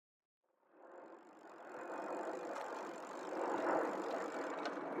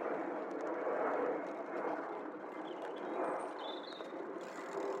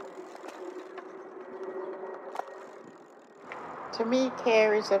To me,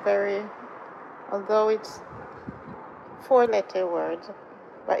 care is a very, although it's 4-letter word,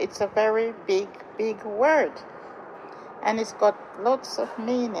 but it's a very big, big word. And it's got lots of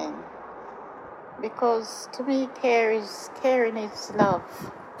meaning. Because to me, caring is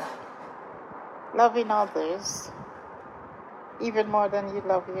love. Loving others, even more than you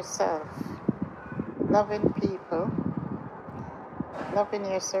love yourself. Loving people, loving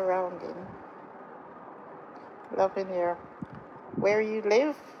your surrounding, loving where you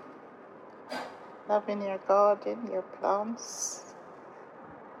live, loving your garden, your plants.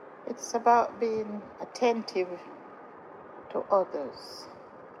 It's about being attentive to others,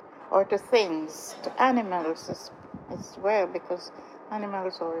 or to things, to animals as well, because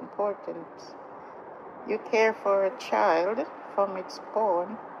animals are important. You care for a child from its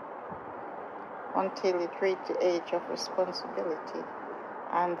born until it reaches the age of responsibility,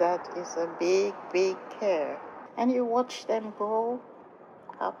 and that is a big, big care. And you watch them grow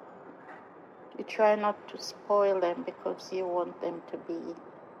up. You try not to spoil them because you want them to be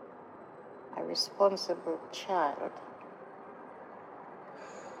a responsible child.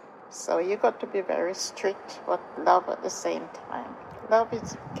 So you got to be very strict, but love at the same time. Love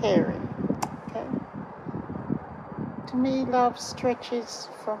is caring, okay? To me, love stretches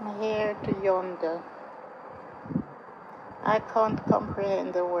from here to yonder. I can't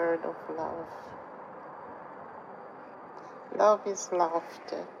comprehend the word of love. Love is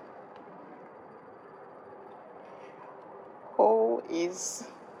laughter. Ho is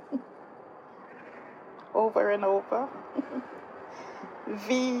over and over.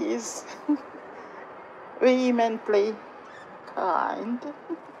 V is vehemently kind.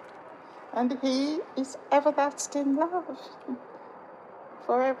 And he is everlasting love.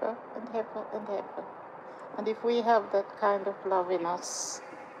 Forever and ever and ever. And if we have that kind of love in us,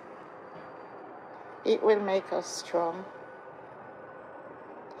 it will make us strong.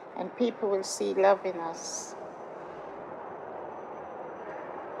 And people will see love in us.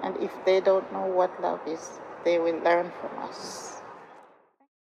 And if they don't know what love is, they will learn from us.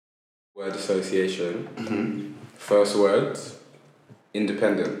 Word association. First word,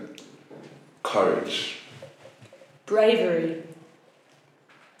 independent. Courage. Bravery.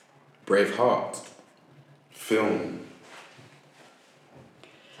 Braveheart. Film.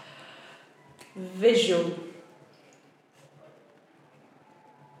 Visual.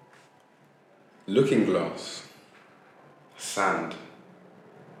 Looking glass. Sand.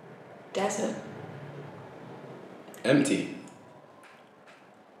 Desert. Empty.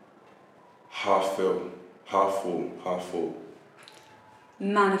 Half fill. Half full. Half full.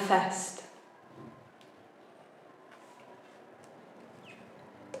 Manifest.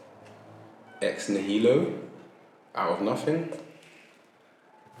 Ex nihilo. Out of nothing.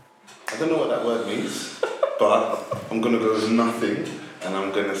 I don't know what that word means, but I'm going to go with nothing and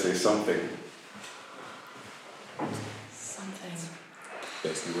I'm going to say something. Something.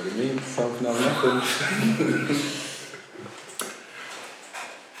 Basically what it means. Something out of nothing.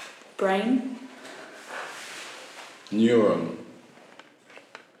 Brain. Neuron.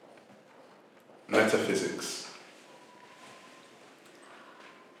 Metaphysics.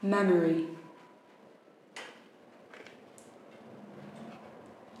 Memory.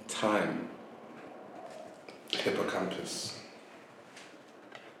 Time. Hippocampus.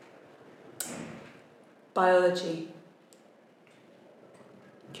 Biology.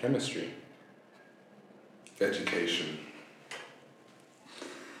 Chemistry. Education.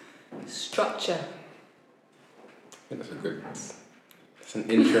 Structure. I think that's an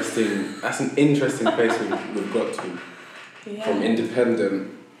interesting place we've got to. Yeah. From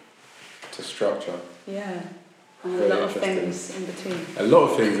independent to structure. Yeah. And Very a lot of interesting. things in between. A lot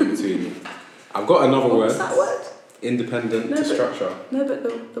of things in between. I've got another word. What's that word? Independent to structure. No,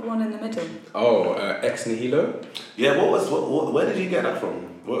 but the one in the middle. Oh, ex nihilo. Yeah, where did you get that from?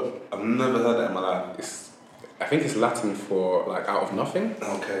 What? I've never heard that in my life. I think it's Latin for like out of nothing.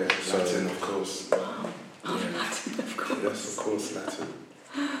 Okay, So- Latin, of course. Wow. Latin, of course. Yes, of course, Latin.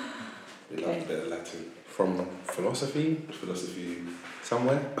 We love a bit of Latin. From philosophy, Philosophy.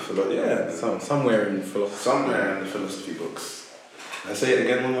 somewhere. Yeah. Somewhere in philosophy. Somewhere in the philosophy books. I say it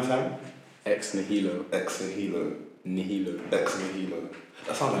again one more time. Ex nihilo. Ex nihilo. Nihilo. Ex nihilo.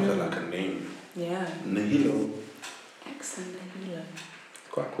 That sounds like a name. Yeah. Nihilo. Excellent.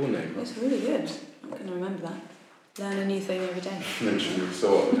 Quite a cool name. It's really good. I'm going to remember that. Learn a new thing every day. Literally.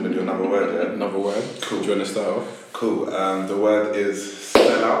 So what, we're going to do another word, yeah? Another word. Cool. Do you want to start off? Cool. The word is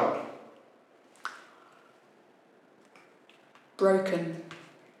spell out. Broken.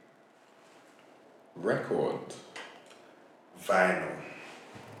 Record. Vinyl.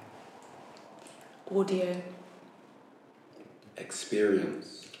 Audio.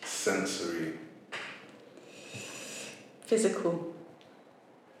 Experience. Sensory. Physical.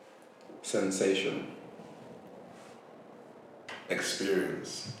 Sensation.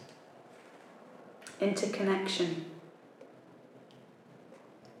 Experience. Interconnection.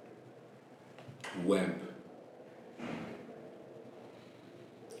 Web.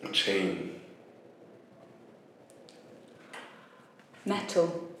 Chain.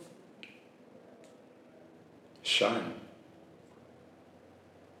 Metal. Shine.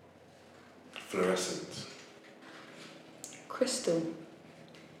 Fluorescent. Crystal.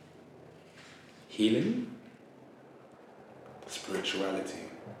 Healing. Spirituality.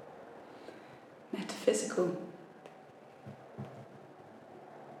 Metaphysical.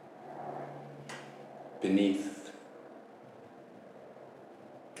 Beneath.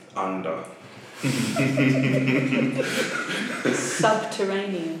 Under.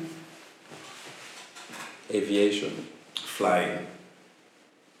 Subterranean. Aviation. Flying.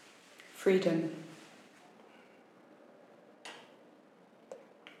 Freedom.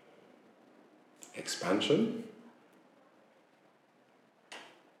 Expansion.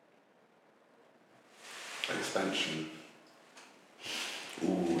 Expansion.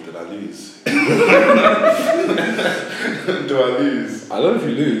 Ooh, did I lose? Do I lose? I don't know if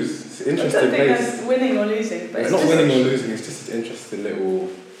you lose. It's an I interesting don't think place. that's winning or losing, but It's not winning or losing, it's just an interesting little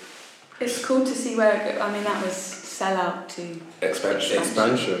It's cool to see where it goes. I mean, that was sell out to. Expansion.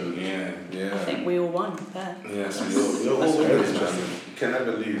 expansion. Yeah. Yeah. I think we all won there. Yes, That's- you're that's all very winners, interesting. man. You can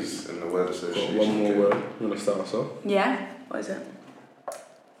never lose in the word Got association. one more can you? word. You want to start us off? Yeah? What is it?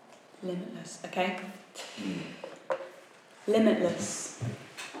 Limitless. Okay. Limitless.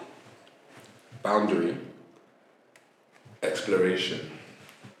 Boundary. Exploration.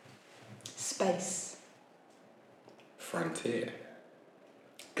 Space. Frontier.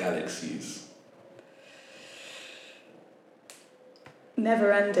 Galaxies.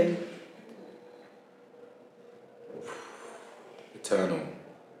 Never ending. Eternal.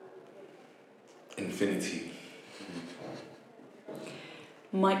 Infinity.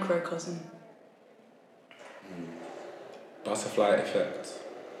 Microcosm. Butterfly effect.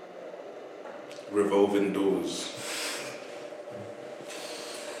 Revolving doors.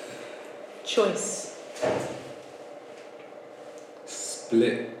 Choice.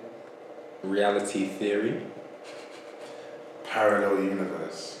 Split reality theory. Parallel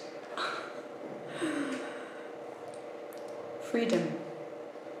universe. Freedom.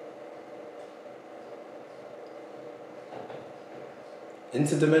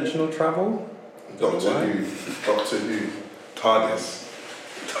 Interdimensional travel. Doctor Why? Who. Doctor Who. TARDIS.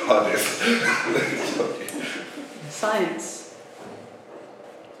 TARDIS. Science.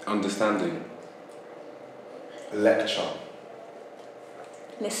 Understanding. Lecture.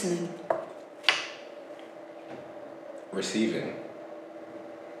 Listening. Receiving.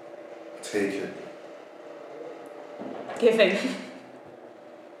 Taken. Giving.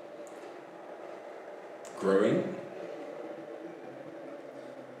 Growing.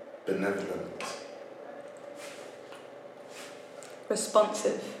 Benevolent.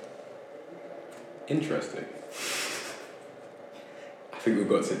 Responsive. Interesting. I think we've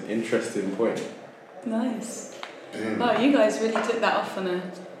got to an interesting point. Nice. Boom. Wow, you guys really took that off on a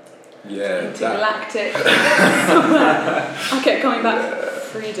Yeah. intergalactic. I kept coming back.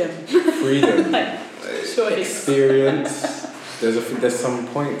 Freedom. Freedom. Like, choice. Experience. There's some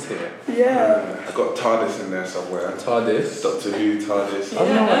points here. Yeah. I got TARDIS in there somewhere. TARDIS. Doctor Who, TARDIS. I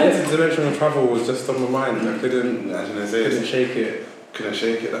don't know. Yeah. Interdimensional travel was just on my mind. I couldn't Imagine say shake it. couldn't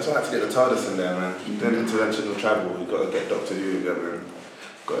shake it. That's why I had to get the TARDIS in there, man. Then interdimensional travel, you got to get Doctor Who together.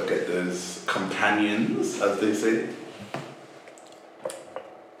 Got to get those companions, as they say.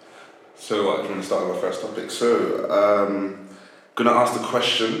 So what? Do you want to start with our first topic? So, gonna ask the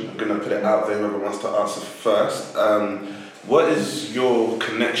question. I'm gonna put it out there. Whoever wants to answer first. What is your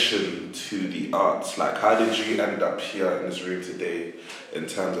connection to the arts? Like, how did you end up here in this room today, in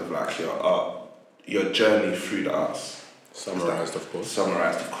terms of like your art, your journey through the arts? Summarised, of course.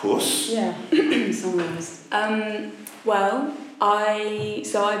 Summarised, of course. Yeah. Summarised. Well, I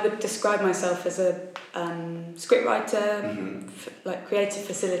would describe myself as a scriptwriter, like creative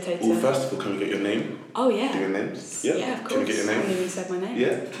facilitator. Well, first of all, can we get your name? Oh yeah. Do your names? Yeah, of course. Can we get your I haven't name? even said my name.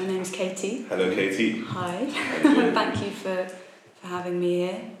 Yeah. My name's Katie. Hello, Katie. Hi. How you doing? Thank you for having me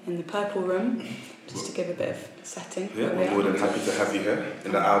here in the Purple Room, just to give a bit of setting. Yeah, where we I'm more are. than happy to have you here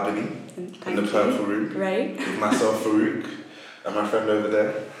in the Albany, And in thank the you. Purple Room, Great. with myself, Farouk, and my friend over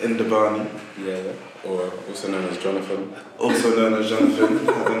there, in the Barney, Yeah. Or also known as Jonathan. also known as Jonathan.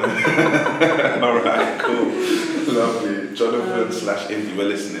 I don't know. Alright, cool. Lovely. Jonathan / Indy, we're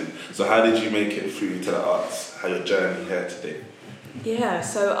listening. So how did you make it through to the arts? How your journey here today? Yeah,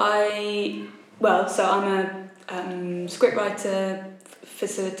 so I'm a scriptwriter,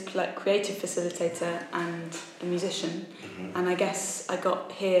 creative facilitator, and a musician. And I guess I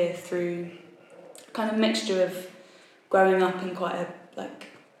got here through kind of mixture of growing up in quite a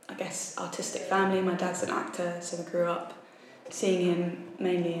artistic family. My dad's an actor, so I grew up seeing him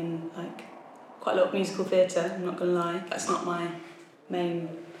mainly in quite a lot of musical theatre. I'm not gonna lie, that's not my main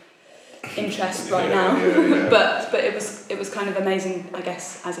interest right now. But it was kind of amazing, I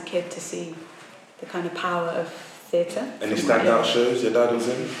guess, as a kid to see the kind of power of theatre. Any standout shows your dad was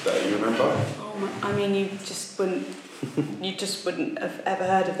in that you remember? I mean, you just wouldn't have ever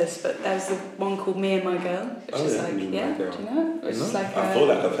heard of this, but there was the one called Me and My Girl, which is do you know it? Which is I feel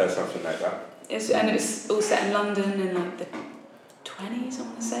like I've heard something like that. And it was all set in London in the 20s, I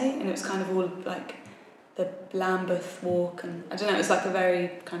want to say, and it was kind of all the Lambeth Walk, and I don't know, it was a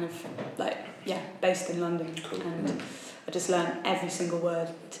very kind of based in London. Cool. And I just learned every single word,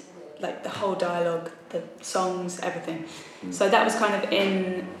 the whole dialogue, the songs, everything. So that was kind of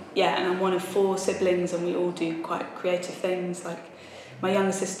and I'm one of 4 siblings, and we all do quite creative things. My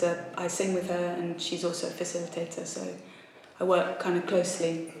younger sister, I sing with her, and she's also a facilitator, so I work kind of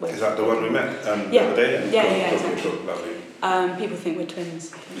closely with. Is that the one we met the other day? Yeah, exactly. Cool, lovely. People think we're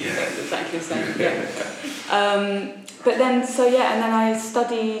twins. Yeah. Exactly the same. Yeah. But then, and then I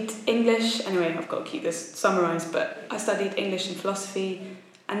studied English. Anyway, I've got to keep this summarised, but I studied English and philosophy,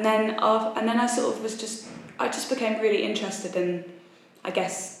 and then I sort of I just became really interested in, I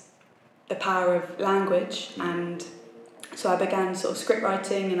guess, the power of language, and so I began sort of script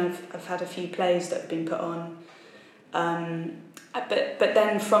writing, and I've had a few plays that have been put on. But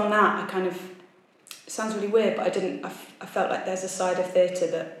then from that, I kind of, it sounds really weird, but I felt like there's a side of theatre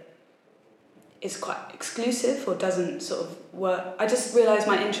that is quite exclusive or doesn't sort of work. I just realised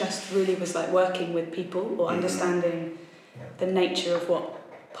my interest really was working with people or understanding the nature of what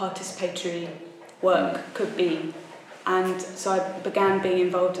participatory work could be. And so I began being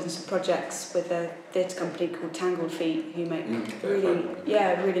involved in some projects with a theatre company called Tangled Feet, who make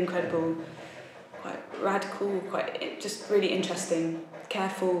really incredible, quite radical, just really interesting,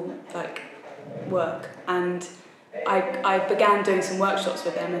 careful work. And I began doing some workshops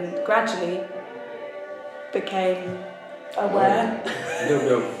with them, and gradually became aware.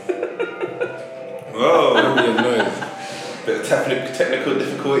 Whoa! Bit of technical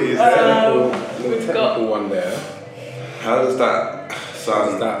difficulties there. Technical one there. How does that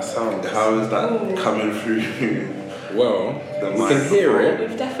sound? How is that coming through? Well, we can hear it.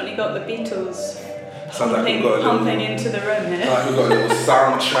 We've definitely got the Beatles pumping into the room here. Like we've got a little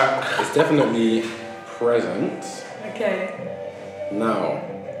soundtrack. It's definitely present. Okay. Now,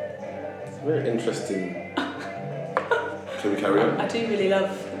 it's very interesting. Can we carry on? I do really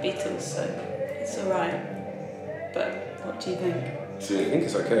love the Beatles, so it's alright. But what do you think? I think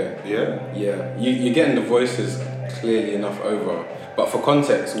it's okay. Yeah? Yeah. You're getting the voices clearly enough over. But for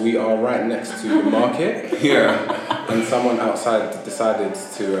context, we are right next to the market. Yeah. And someone outside decided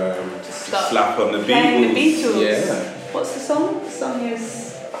to slap on the Beatles. Playing the Beatles. Yeah. What's the song? The song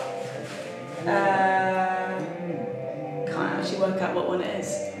is... can't actually work out what one it is.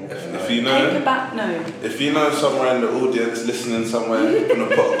 If you know... Paperback? No. If you know somewhere in the audience listening somewhere, you're going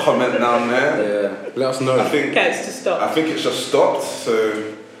to put a comment down there. Yeah. Let us know. Okay, it's just stopped. I think it's just stopped, so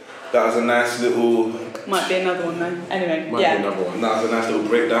that was a nice little... Might be another one though. Anyway, Might be another one. That was a nice little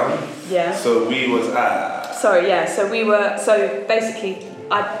breakdown. Yeah. So we was at... So basically,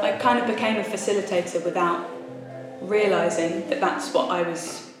 I kind of became a facilitator without realising that that's what I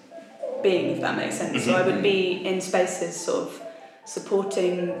was being, if that makes sense. Mm-hmm. So I would be in spaces sort of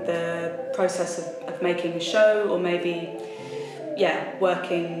supporting the process of making a show, or maybe,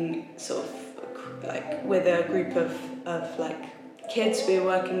 working sort of with a group of kids we were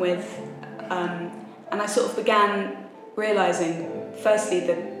working with. And I sort of began realising, firstly,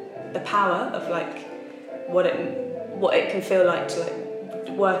 the power of what it can feel like to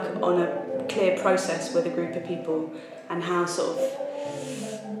work on a clear process with a group of people, and how sort of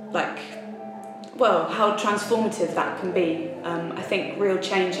how transformative that can be. I think real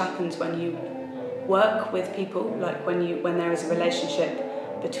change happens when you work with people, when there is a relationship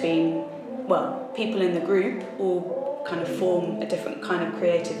between people in the group, or kind of form a different kind of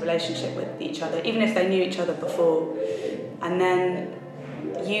creative relationship with each other, even if they knew each other before, and then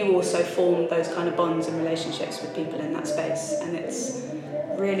you also form those kind of bonds and relationships with people in that space, and it's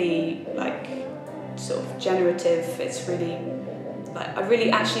really sort of generative. It's really I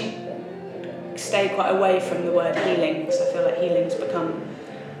really actually stay quite away from the word healing, because I feel like healing's become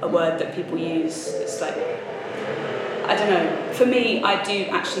a word that people use. It's I don't know, for me, I do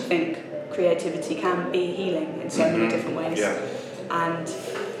actually think creativity can be healing in so many different ways. Yeah. And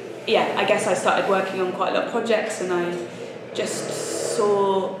yeah, I guess I started working on quite a lot of projects, and I just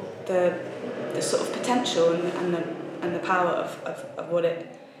saw the sort of potential and the power of what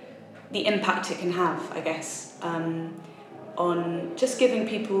the impact it can have, I guess, on just giving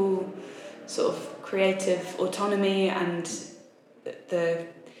people sort of creative autonomy and the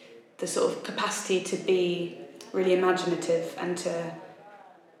sort of capacity to be really imaginative and to,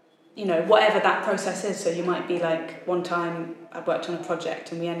 you know, whatever that process is. So you might be like, one time I worked on a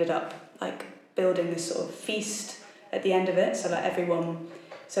project and we ended up like building this sort of feast at the end of it. So like everyone,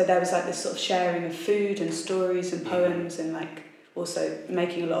 so there was like this sort of sharing of food and stories and poems and like also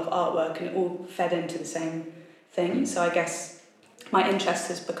making a lot of artwork, and it all fed into the same thing. So I guess my interest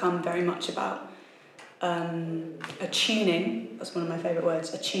has become very much about attuning, that's one of my favourite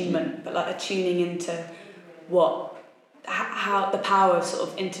words, attunement, but like attuning into how the power of sort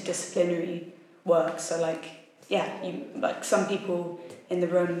of interdisciplinary work. So like, yeah, you, like some people in the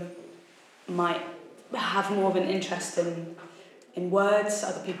room might have more of an interest in words,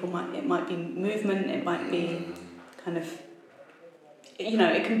 other people it might be movement, it might be kind of, you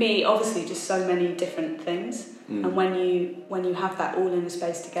know, it can be obviously just so many different things. And when you have that all in a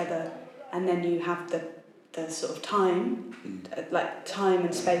space together, and then you have the sort of time, like time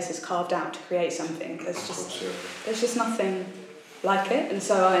and space is carved out to create something. There's just nothing like it, and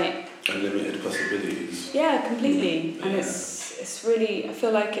so unlimited possibilities. Yeah, completely. And it's really, I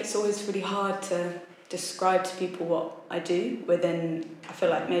feel like it's always really hard to describe to people what I do within. I feel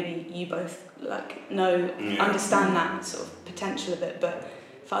like maybe you both like understand that sort of potential of it, but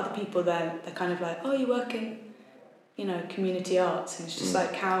for other people they're kind of like, oh, you work in, you know, community arts, and it's just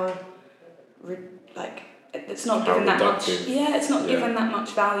like how like it's not given that much. Yeah, it's not given that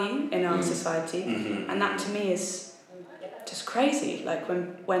much value in our society, and that to me is just crazy. Like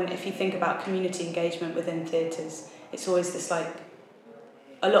when if you think about community engagement within theatres, it's always this like,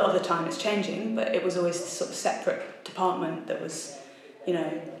 a lot of the time it's changing, but it was always this sort of separate department that was, you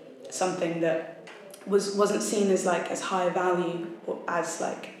know, something that wasn't seen as like as high value or as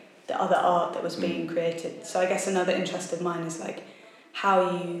like the other art that was being created. So I guess another interest of mine is like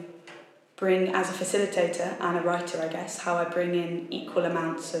how you bring, as a facilitator and a writer, I guess, how I bring in equal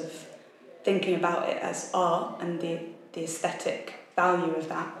amounts of thinking about it as art and the aesthetic value of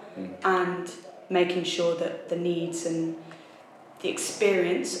that, and making sure that the needs and the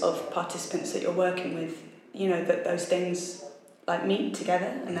experience of participants that you're working with, you know, that those things like meet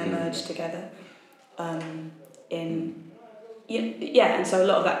together and they merge together. And so a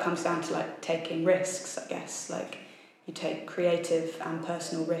lot of that comes down to like taking risks, I guess. Like you take creative and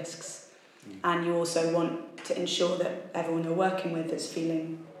personal risks, and you also want to ensure that everyone you're working with is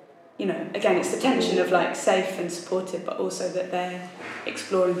feeling, you know, again, it's the tension of like safe and supportive, but also that they're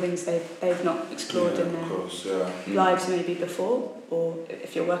exploring things they've not explored in their lives maybe before, or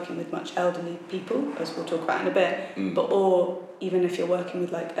if you're working with much elderly people, as we'll talk about in a bit, but or even if you're working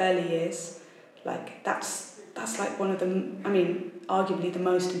with like early years, like that's like one of the, I mean, arguably the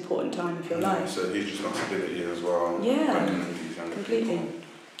most important time of your life. So huge responsibility as well. Yeah, completely.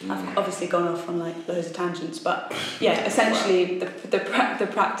 I've obviously gone off on like loads of tangents, but yeah, essentially the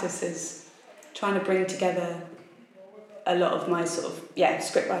practice is trying to bring together a lot of my sort of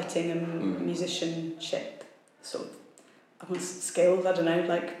script writing and musicianship sort of skills, I don't know,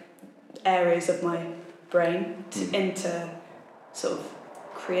 like areas of my brain into sort of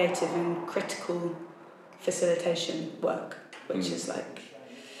creative and critical facilitation work, which is like,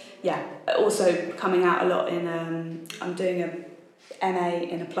 also coming out a lot in I'm doing a MA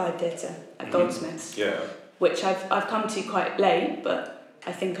in Applied Theatre at Goldsmiths, which I've come to quite late, but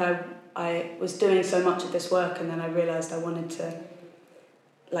I think I was doing so much of this work, and then I realised I wanted to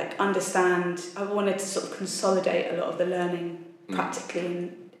like understand, I wanted to sort of consolidate a lot of the learning practically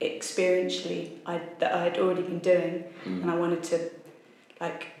and experientially that I'd already been doing, and I wanted to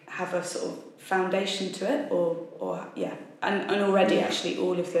like have a sort of foundation to it, and already actually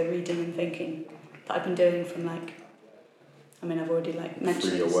all of the reading and thinking that I've been doing from like, I mean, I've already like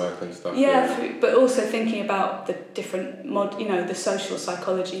mentioned through your work and stuff. But also thinking about the different the social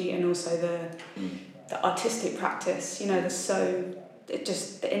psychology and also the artistic practice. You know, the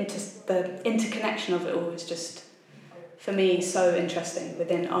interconnection of it all is just, for me, so interesting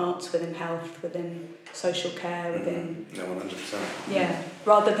within arts, within health, within social care, within 100%.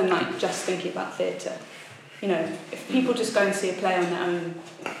 Rather than like just thinking about theatre. You know, if people just go and see a play on their own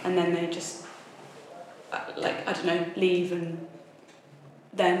and then they just like, I don't know, leave and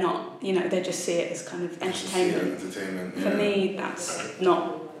they're not, you know, they just see it as kind of entertainment. For me, that's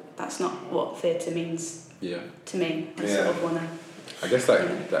not what theatre means to me. I sort of want to... I guess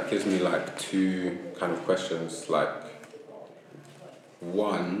that gives me like two kind of questions. Like,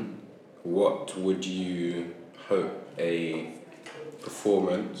 One, what would you hope a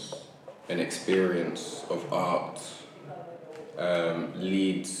performance, an experience of art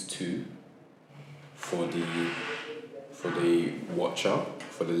leads to for the watcher,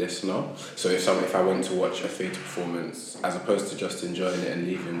 for the listener? So if I went to watch a theatre performance, as opposed to just enjoying it and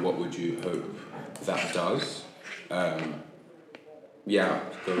leaving, what would you hope that does? Yeah,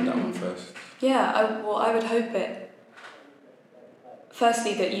 go with that one first. Yeah, I would hope it.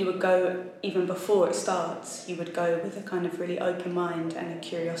 Firstly, that you would go, even before it starts, you would go with a kind of really open mind and a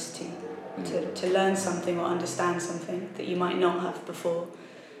curiosity to learn something or understand something that you might not have before.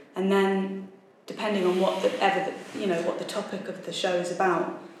 And then, depending on what the topic of the show is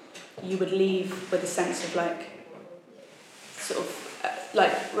about, you would leave with a sense of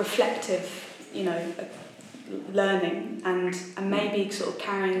reflective, learning and maybe sort of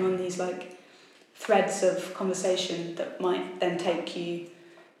carrying on these threads of conversation that might then take you,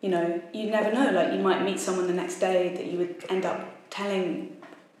 you never know, you might meet someone the next day that you would end up telling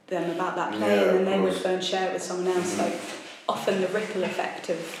them about that play, and then they would go and share it with someone else. Often the ripple effect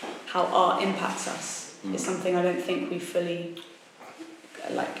of how art impacts us is something I don't think we fully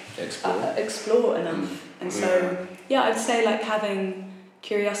explore enough. And so I'd say having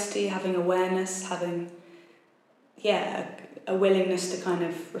curiosity, having awareness, having a willingness to kind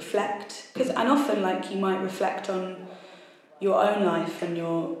of reflect, and often you might reflect on your own life and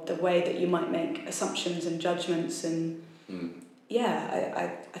the way that you might make assumptions and judgments, and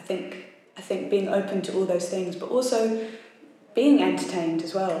I think being open to all those things, but also being entertained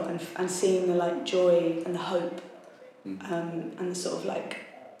as well, and seeing the joy and the hope and the sort of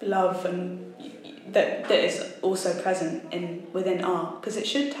love and that is also present within art, because it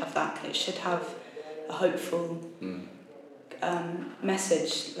should have that. It should have a hopeful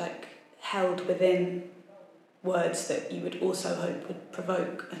message held within words that you would also hope would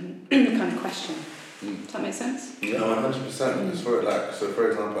provoke and kind of question. Does that make sense? Yeah, 100%. It's for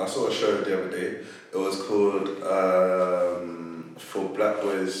for example, I saw a show the other day. It was called For Black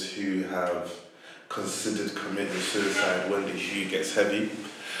Boys Who Have Considered Committing Suicide When the Hue Gets Heavy.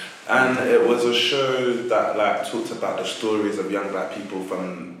 And it was a show that talked about the stories of young black people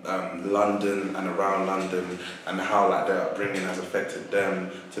from London and around London, and how their upbringing has affected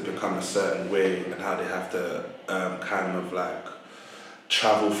them to become a certain way, and how they have to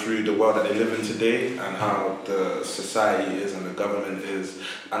travel through the world that they live in today, and how the society is and the government is.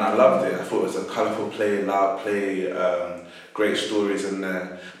 And I loved it. I thought it was a colourful play, loud play, great stories in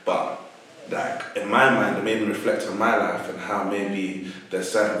there. But in my mind, it made me reflect on my life and how maybe there's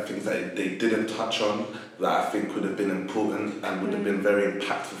certain things that they didn't touch on that I think would have been important and would have been very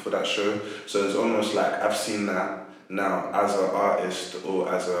impactful for that show. So it's almost I've seen that now as an artist, or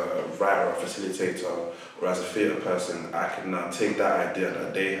as a writer or facilitator, or as a theatre person. I can now take that idea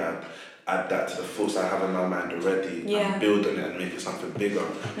that they had, add that to the thoughts I have in my mind already, and build on it and make it something bigger.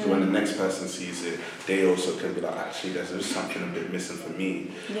 So when the next person sees it, they also can be actually there's just something a bit missing for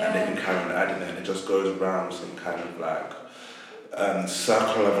me, and they can carry on adding it, and it just goes around some kind of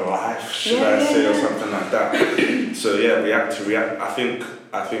circle of life, should I say, or something like that. So react.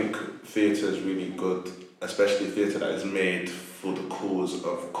 I think theatre is really good, especially theatre that is made for the cause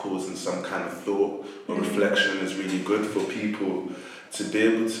of causing some kind of thought or reflection is really good for people to be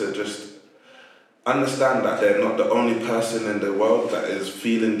able to just understand that they're not the only person in the world that is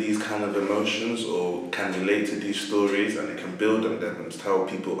feeling these kind of emotions or can relate to these stories, and they can build on them and tell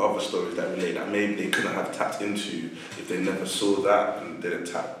people other stories that relate that maybe they couldn't have tapped into if they never saw that and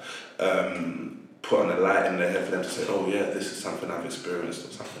didn't put on a light in their head for them to say, oh yeah, this is something I've experienced,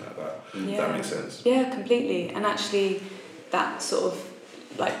 or something like that. Does that make sense? Yeah, completely. And actually that sort of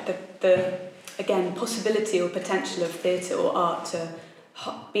the again, possibility or potential of theatre or art to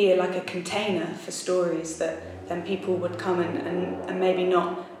be a container for stories that then people would come and maybe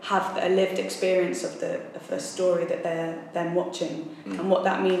not have a lived experience of the story that they're then watching, and what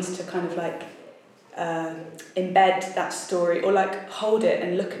that means to kind of embed that story, or hold it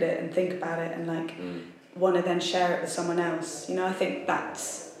and look at it and think about it and want to then share it with someone else. I think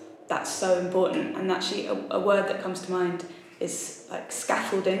that's so important. And actually a word that comes to mind is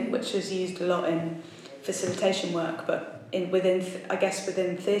scaffolding, which is used a lot in facilitation work, but within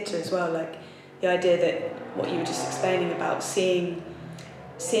theatre as well, the idea that what you were just explaining about seeing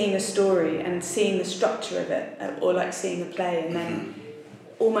a story and seeing the structure of it, or seeing a play, and then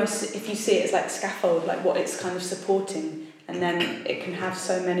almost, if you see it as scaffold, what it's kind of supporting, and then it can have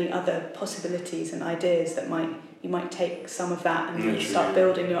so many other possibilities and ideas that you might take some of that and really start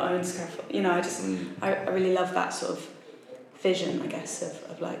building your own scaffold. I really love that sort of vision, I guess,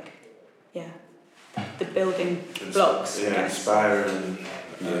 of the building blocks. I guess. Inspiring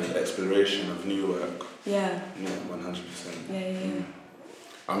exploration of new work. Yeah. Yeah, 100%. Yeah.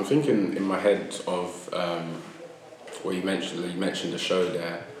 I'm thinking in my head of what you mentioned. You mentioned the show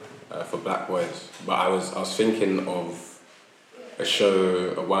there for Black Boys, but I was thinking of a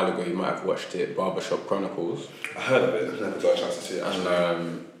show a while ago. You might have watched it, Barbershop Chronicles. I heard of it. I've never got a chance to see it.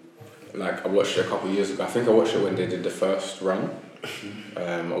 Actually. And I watched it a couple of years ago. I think I watched it when they did the first run.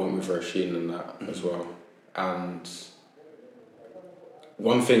 I went with Rasheen and that as well. And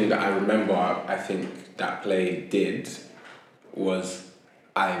one thing that I remember, I think that play did was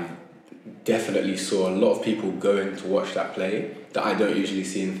I definitely saw a lot of people going to watch that play that I don't usually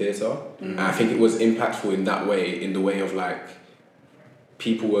see in theatre. And I think it was impactful in that way, in the way of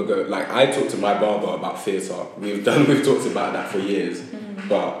people were going, I talked to my barber about theatre. We've talked about that for years.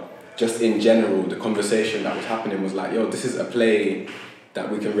 But just in general, the conversation that was happening was yo, this is a play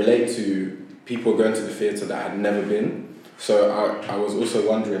that we can relate to. People going to the theatre that had never been. So I was also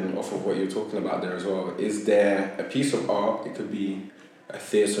wondering, off of what you're talking about there as well, is there a piece of art, it could be a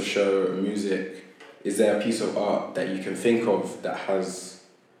theatre show, music, is there a piece of art that you can think of that has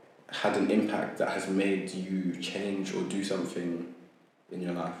had an impact, that has made you change or do something in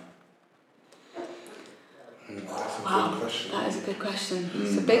your life? Wow, that is a good question.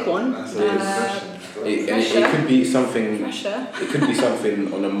 It's a big one. That's a big question. It could be something. Pressure. It could be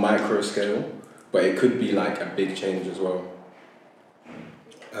something on a micro scale, but it could be a big change as well.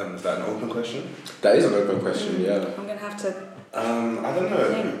 Is that an open question? That is an open question. Yeah. I'm gonna have to. I don't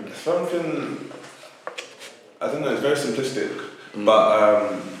know. Something. I don't know. It's very simplistic,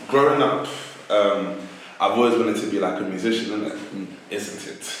 but growing up, I've always wanted to be a musician, isn't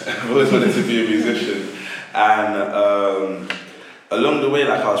it? I've always wanted to be a musician. And along the way,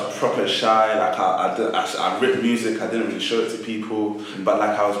 I was proper shy. I ripped music. I didn't really show it to people. But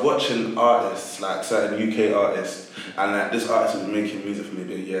I was watching artists, certain UK artists, and this artist was making music for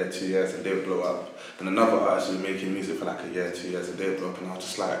maybe a year, 2 years, and they would blow up. And another artist was making music for a year, 2 years, and they would blow up. And I was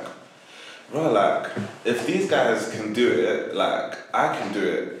just bro, if these guys can do it, I can do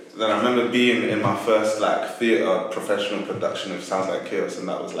it. Then I remember being in my first theatre professional production of Sounds Like Chaos, and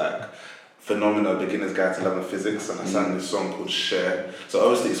that was phenomenal, Beginner's Guide to Love and Physics, and I sang this song called Share. So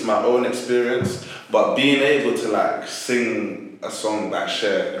obviously it's my own experience, but being able to sing a song by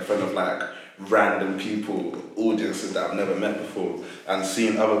Share in front of random people, audiences that I've never met before, and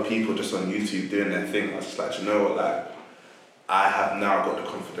seeing other people just on YouTube doing their thing, I was just you know what, I have now got the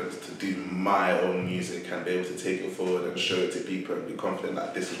confidence to do my own music and be able to take it forward and show it to people and be confident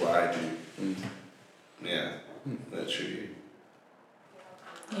that this is what I do. Yeah, literally.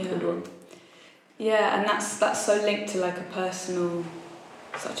 Yeah. Good one. Yeah, and that's so linked to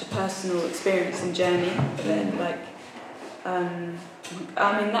such a personal experience and journey. But then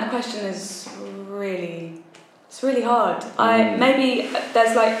that question is it's really hard. Maybe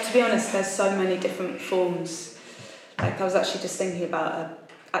there's to be honest, there's so many different forms. I was actually just thinking about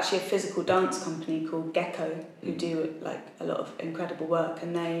a physical dance company called Gecko, who do a lot of incredible work,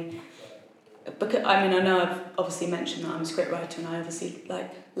 and I know I've obviously mentioned that I'm a scriptwriter and I obviously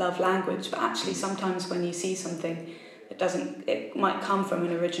love language, but actually sometimes when you see something it might come from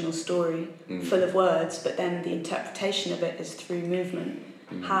an original story full of words, but then the interpretation of it is through movement,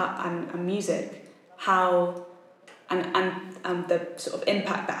 and music, and the sort of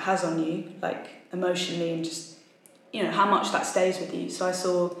impact that has on you, emotionally, and just how much that stays with you. So I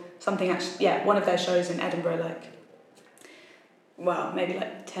saw something one of their shows in Edinburgh maybe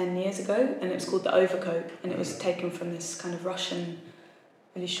 10 years ago, and it was called The Overcoat, and it was taken from this kind of Russian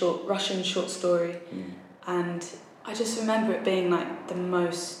short story, and I just remember it being the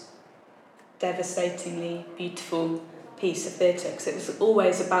most devastatingly beautiful piece of theatre, because it was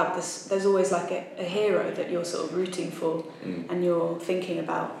always about this. There's always a hero that you're sort of rooting for, and you're thinking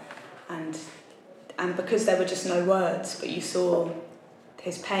about, and because there were just no words, but you saw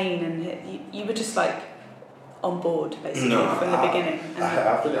his pain, and you were just on board basically from the beginning.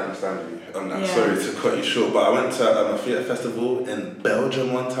 I fully understand you on that. Sorry to cut you short, but I went to a theatre festival in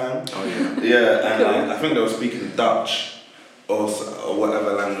Belgium one time. Oh yeah. Yeah, and I think they were speaking Dutch or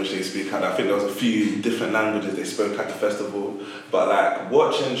whatever language they speak. I think there was a few different languages they spoke at the festival. But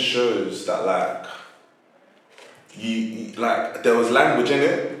watching shows that you there was language in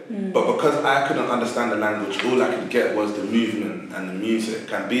it, but because I couldn't understand the language, all I could get was the movement and the music,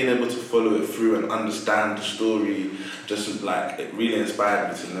 and being able to follow it through and understand the story, just it really inspired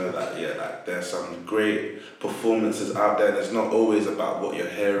me to know that there's some great performances out there, and it's not always about what you're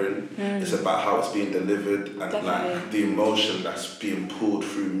hearing, it's about how it's being delivered, and Definitely. the emotion that's being pulled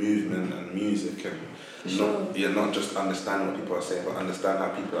through movement and music, and Not just understand what people are saying, but understand how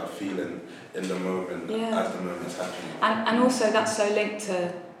people are feeling in the moment as the moment's happening. And also that's so linked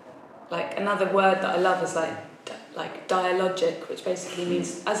to, like, another word that I love is like dialogic, which basically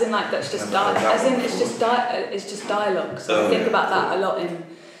means, as in, like, that's just it's just dialogue. So I think about that a lot in,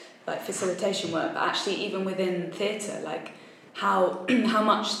 like, facilitation work, but actually even within theatre, like how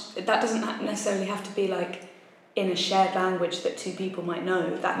much that doesn't necessarily have to be like in a shared language that two people might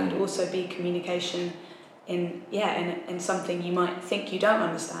know. That could also be communication in something you might think you don't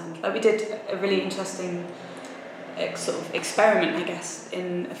understand. Like, we did a really interesting sort of experiment, I guess,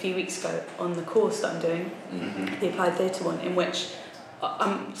 in a few weeks ago on the course that I'm doing, the Applied Theatre one, in which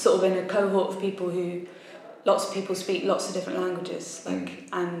I'm sort of in a cohort of people who, lots of people speak lots of different languages, like,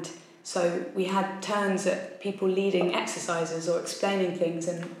 and so we had turns at people leading exercises or explaining things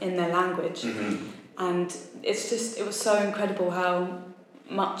in their language, and it was so incredible how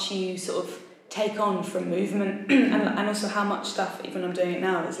much you sort of take on from movement, and also how much stuff, even I'm doing it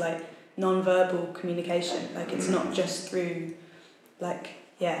now, is like non-verbal communication. Like, it's not just through, like,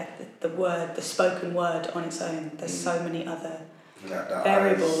 the word, the spoken word on its own. There's so many other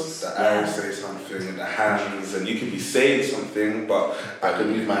variables. The eyes say something, and the hands, and you can be saying something, but I can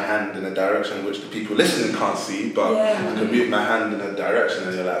move my hand in a direction which the people listening can't see, but I can move my hand in a direction,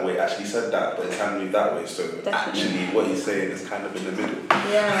 and you're like, wait, actually said that, but his hand moved that way, so actually what he's saying is kind of in the middle.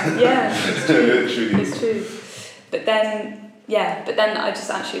 It's true. It's true. But then I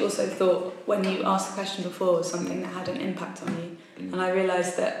just actually also thought, when you asked the question before, was something that had an impact on me, and I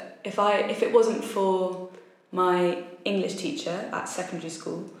realised that if it wasn't for my English teacher at secondary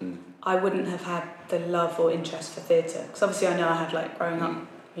school, I wouldn't have had the love or interest for theatre. Because obviously I know I had, like, growing up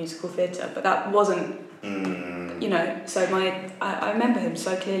musical theatre, but that wasn't, so I remember him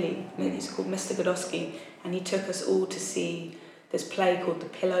so clearly. He's called Mr. Godowski, and he took us all to see this play called The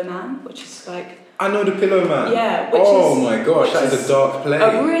Pillow Man, which is like... I know The Pillow Man. Yeah. My gosh, that is a dark play.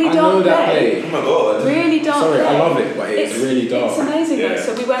 A really dark play. Oh my god. Really dark play. Sorry, I love it, but it's really dark. It's amazing though.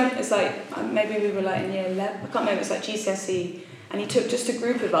 So we went, it's like, maybe we were like in year 11, I can't remember, it was like GCSE, and he took just a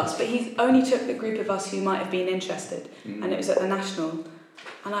group of us, but he only took the group of us who might have been interested, and it was at the National.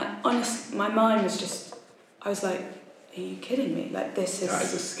 And my mind was just, I was like, are you kidding me? Like, this is... That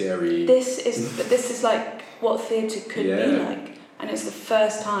is a scary... This is like what theatre could be like. And it's the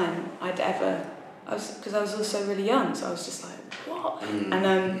first time I'd ever... because I was also really young, so I was just like, what? So you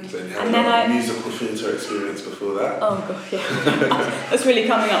had a musical theatre experience before that? Oh god, yeah. That's really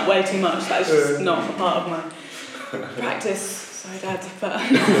coming up way too much. That is just not a part of my practice. Sorry, Dad.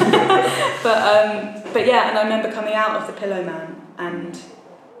 But yeah, and I remember coming out of The Pillow Man and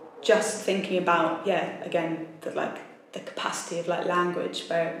just thinking about, again, the capacity of, like, language,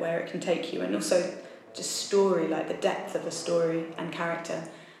 where it can take you, and also just story, like the depth of a story and character.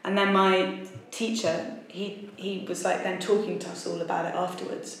 And then my teacher, he was, like, then talking to us all about it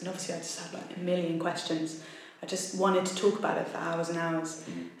afterwards, and obviously I just had, like, a million questions. I just wanted to talk about it for hours and hours.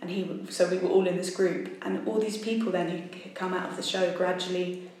 And so we were all in this group, and all these people then who had come out of the show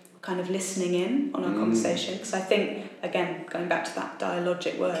gradually kind of listening in on our conversation. Because I think, again, going back to that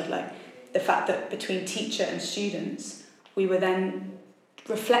dialogic word, like the fact that between teacher and students, we were then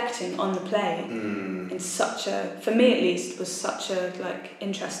reflecting on the play in such a, for me at least, was such a, like,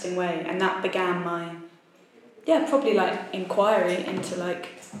 interesting way. And that began my, probably, like, inquiry into, like,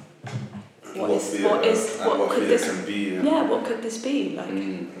 what could this be, like,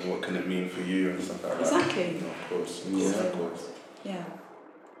 and what can it mean for you and stuff like that. Exactly. No, of course. Of course. Yeah.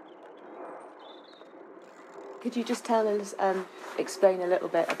 Could you just tell us, explain a little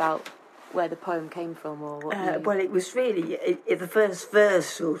bit about where the poem came from, or what? Well, it was really the first verse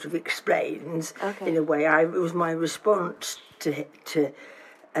sort of explains in a way. It was my response to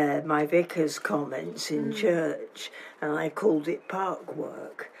my vicar's comments in church, and I called it park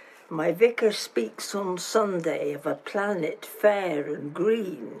work. My vicar speaks on Sunday of a planet fair and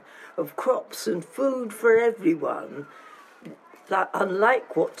green, of crops and food for everyone. That,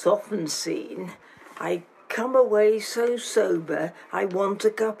 unlike what's often seen, I come away so sober, I want a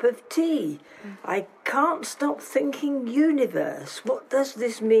cup of tea. I can't stop thinking universe. What does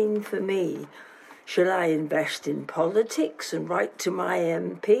this mean for me? Shall I invest in politics and write to my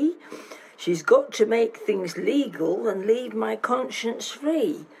MP? She's got to make things legal and leave my conscience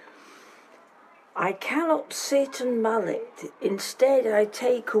free. I cannot sit and mull it. Instead, I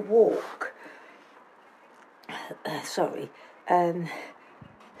take a walk.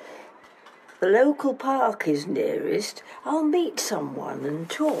 The local park is nearest. I'll meet someone and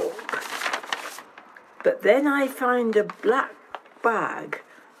talk. But then I find a black bag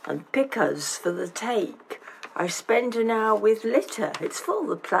and pickers for the take. I spend an hour with litter. It's for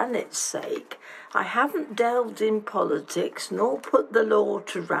the planet's sake. I haven't delved in politics nor put the law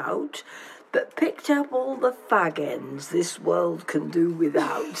to rout, but picked up all the fag ends this world can do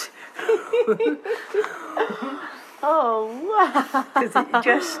without. Oh, wow. Because it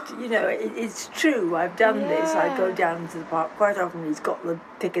just, it's true. I've done this. I go down to the park quite often. He's got the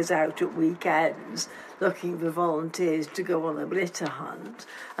pickers out at weekends looking for volunteers to go on a litter hunt.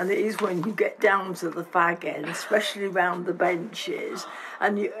 And it is when you get down to the fag end, especially around the benches,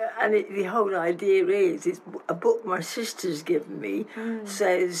 the whole idea is, it's a book my sister's given me,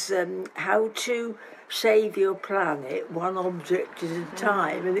 says how to save your planet one object at a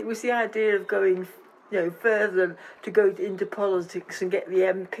time. And it was the idea of going further, to go into politics and get the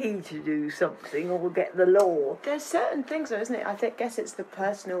MP to do something or get the law. There's certain things, though, isn't it? I guess it's the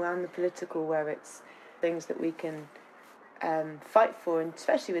personal and the political, where it's things that we can fight for, and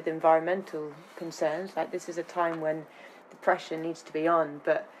especially with environmental concerns. Like, this is a time when the pressure needs to be on,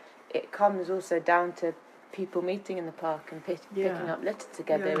 but it comes also down to people meeting in the park and picking up litter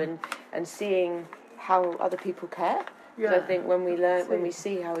together and seeing how other people care. Yeah. So I think when we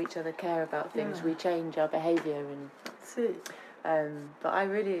see how each other care about things, we change our behaviour. But I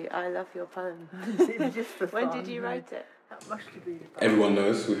love your poem. Just for fun. When did you write it? That must have been fun. Everyone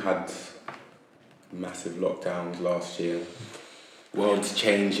knows we had massive lockdowns last year,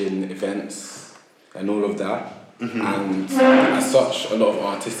 world-changing events, and all of that. Mm-hmm. And as such, a lot of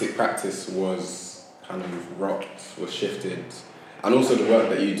artistic practice was kind of rocked, was shifted, and also the work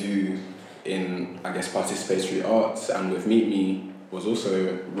that you do in, I guess, participatory arts and with Meet Me was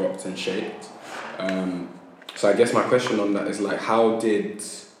also rocked and shaped. So I guess my question on that is, like, how did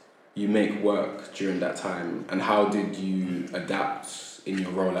you make work during that time, and how did you adapt in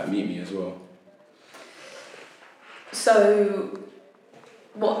your role at Meet Me as well? So,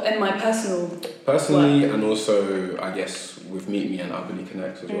 what, in my Personally, work? And also, I guess, with Meet Me and Albany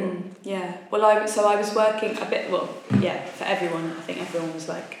Connect as well. Yeah, well, I was working a bit, for everyone, I think everyone was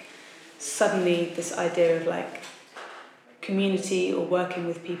like, suddenly this idea of like community or working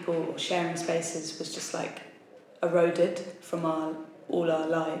with people or sharing spaces was just like eroded from all our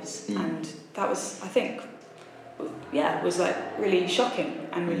lives, and that was, I think, was like really shocking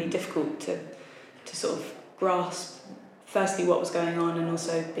and really difficult to sort of grasp. Firstly, what was going on, and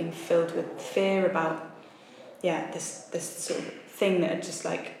also being filled with fear about this sort of thing that had just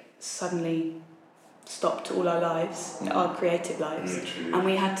like suddenly stopped all our lives, our creative lives, and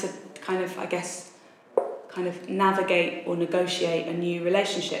we had to kind of navigate or negotiate a new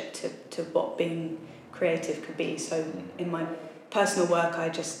relationship to what being creative could be. So in my personal work, I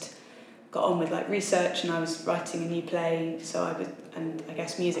just got on with like research, and I was writing a new play, and I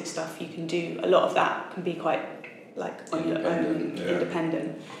guess music stuff, you can do a lot of that, can be quite like on your own,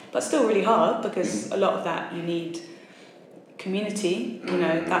 independent, but still really hard, because a lot of that you need community.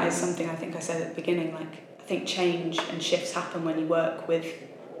 That is something I think I said at the beginning, like, I think change and shifts happen when you work with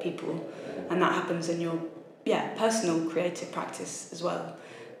people, and that happens in your personal creative practice as well.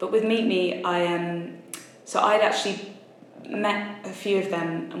 But with Meet Me, I'd actually met a few of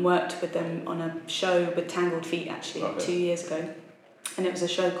them and worked with them on a show with Tangled Feet actually 2 years ago, and it was a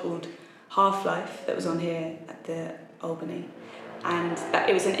show called Half-Life that was on here at the Albany, and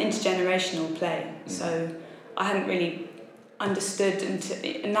it was an intergenerational play. So I hadn't really understood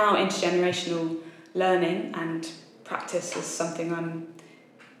now intergenerational learning and practice is something I'm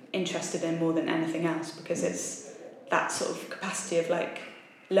interested in more than anything else, because it's that sort of capacity of like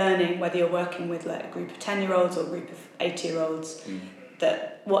learning, whether you're working with like a group of 10-year-olds or a group of 80-year-olds,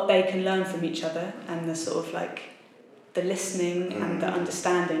 that what they can learn from each other, and the sort of like the listening and the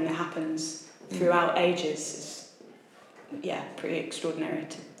understanding that happens throughout ages is pretty extraordinary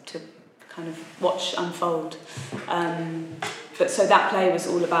to kind of watch unfold. But so that play was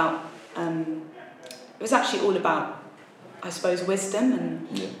all about it was actually all about, I suppose, wisdom,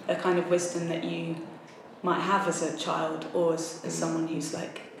 and a kind of wisdom that you might have as a child, or as someone who's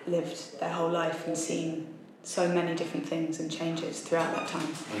like lived their whole life and seen so many different things and changes throughout that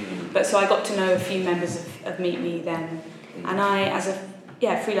time. But so I got to know a few members of Meet Me then, and I, as a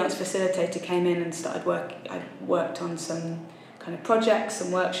freelance facilitator, came in and started I worked on some kind of projects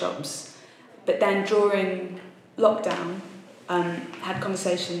and workshops, but then during lockdown had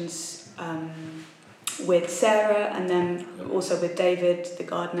conversations with Sarah, and then also with David, the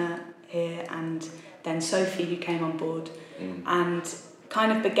gardener here, and then Sophie, who came on board, and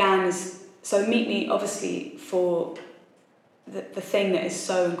kind of began as... So Meet Me, obviously, for the thing that is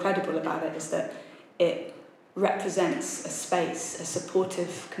so incredible about it is that it represents a space, a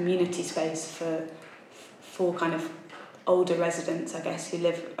supportive community space for kind of older residents, I guess, who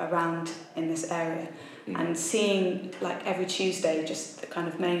live around in this area. And seeing like every Tuesday just the kind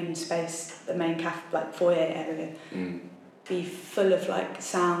of main space, the main like foyer area be full of like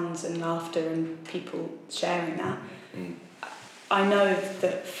sounds and laughter and people sharing that. I know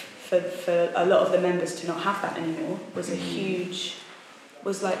that for a lot of the members to not have that anymore was a huge,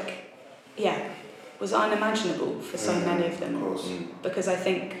 was unimaginable for so many of them. Because I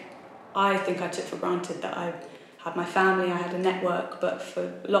think I took for granted that I had my family, I had a network, but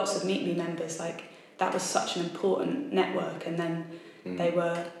for lots of Meet Me members, like that was such an important network, and then they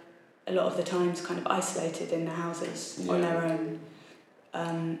were a lot of the times kind of isolated in their houses on their own.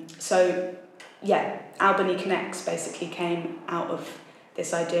 So Albany Connects basically came out of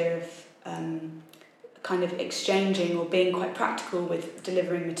this idea of kind of exchanging or being quite practical with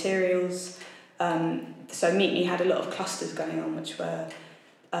delivering materials. So Meet Me had a lot of clusters going on, which were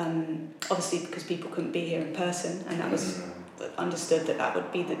obviously because people couldn't be here in person, and that was understood that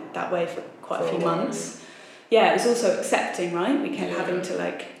would be that way for quite a few months. Yeah, it was also accepting, right? We kept having to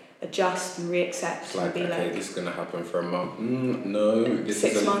like adjust and re-accept and be okay, this is going to happen for a month. No, this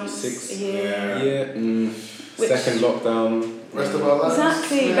 6 is months, a year. Second lockdown. Rest of our lives.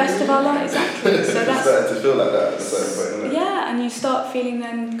 Exactly, rest of our lives, exactly. So that's started to feel like that at a certain point, isn't it? Yeah, and you start feeling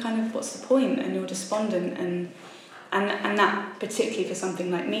then kind of what's the point, and you're despondent, and that particularly for something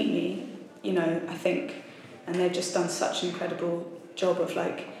like Meet Me, you know, I think, and they've just done such an incredible job of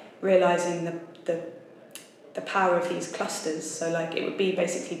like realising the power of these clusters. So like it would be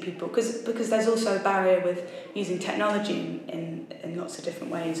basically people, because there's also a barrier with using technology in lots of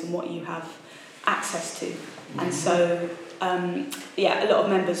different ways and what you have access to. And so a lot of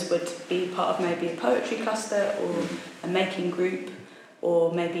members would be part of maybe a poetry cluster or a making group,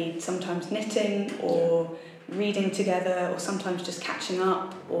 or maybe sometimes knitting or reading together, or sometimes just catching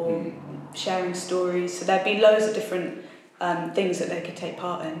up or sharing stories. So there'd be loads of different things that they could take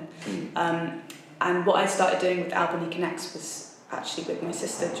part in. And what I started doing with Albany Connects was actually with my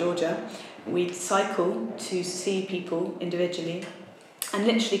sister Georgia. We'd cycle to see people individually and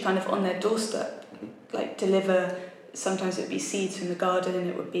literally kind of on their doorstep, like deliver. Sometimes it would be seeds from the garden, and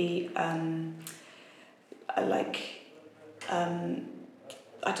it would be I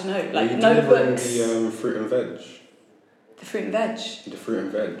don't know, like notebooks. The fruit and veg. The fruit and veg. The fruit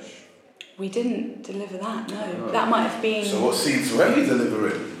and veg. We didn't deliver that. No, that might have been. So what seeds were you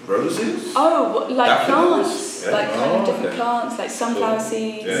delivering? Roses? Oh, like Daffodils? plants, like kind of different plants, like sunflower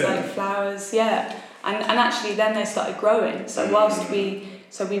seeds, like flowers. Yeah, and actually then they started growing. So whilst we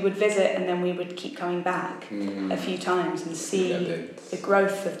would visit, and then we would keep coming back a few times and see the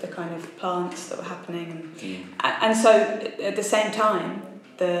growth of the kind of plants that were happening, and so at the same time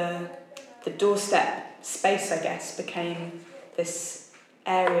the doorstep space, I guess, became this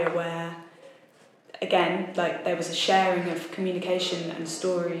area where again like there was a sharing of communication and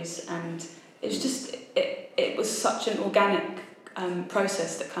stories, and it's just it was such an organic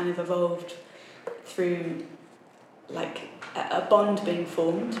process that kind of evolved through like a bond being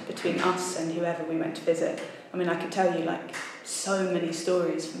formed between us and whoever we went to visit. I mean, I could tell you like so many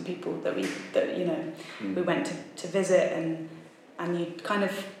stories from people that we went to visit, and you'd kind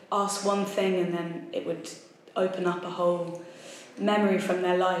of ask one thing and then it would open up a whole memory from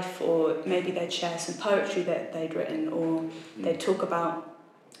their life, or maybe they'd share some poetry that they'd written, or they'd talk about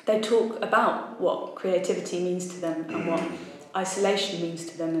what creativity means to them and what isolation means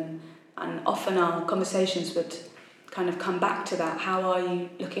to them, and often our conversations would kind of come back to that. How are you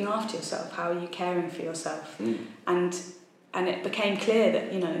looking after yourself? How are you caring for yourself? And it became clear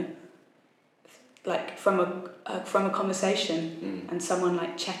that, you know, like from a conversation and someone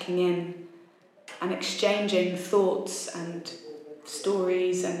like checking in and exchanging thoughts and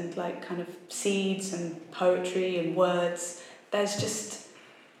stories and like kind of seeds and poetry and words, there's just,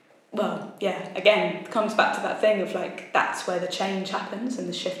 well, yeah, again, comes back to that thing of like, that's where the change happens and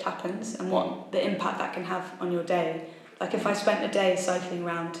the shift happens, and what the impact that can have on your day. Like if I spent a day cycling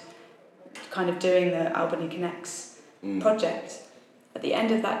around kind of doing the Albany Connects project, at the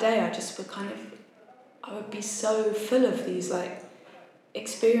end of that day I would be so full of these like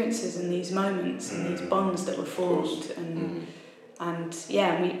experiences and these moments and these bonds that were formed, and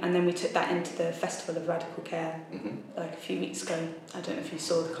then we took that into the Festival of Radical Care like a few weeks ago. I don't know if you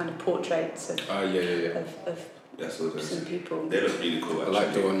saw the kind of portraits of some people. They look really cool. I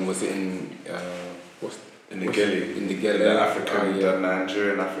like the one. Was it in in the Gilly? In the Gilly, the African, the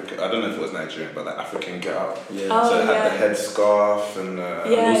Nigerian African. I don't know if it was Nigerian, but the African get up. Yeah. So it had the headscarf and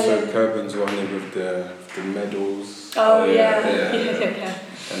also Kerbin's one with the medals. Oh yeah.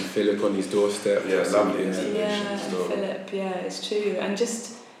 And Philip on his doorstep. Yeah, lovely. Yeah, Philip. Yeah, it's true. And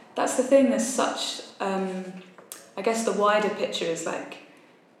just that's the thing. There's such I guess the wider picture is like,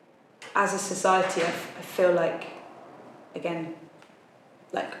 as a society, I feel like, again,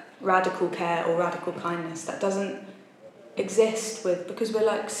 like radical care or radical kindness, that doesn't exist because we're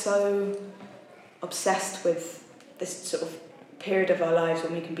like so obsessed with this sort of period of our lives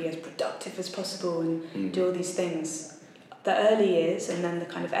when we can be as productive as possible and do all these things. The early years and then the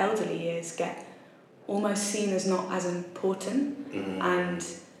kind of elderly years get almost seen as not as important, and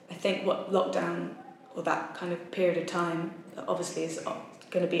I think what lockdown, or that kind of period of time that obviously is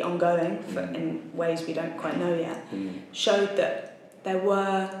going to be ongoing in ways we don't quite know yet, showed that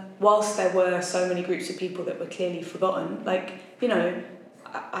whilst there were so many groups of people that were clearly forgotten, like, you know,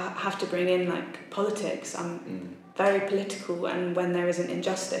 I have to bring in like politics. I'm very political, and when there is an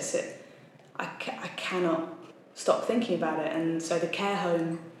injustice, I cannot stop thinking about it. And so the care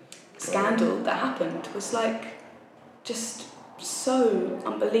home scandal that happened was like just so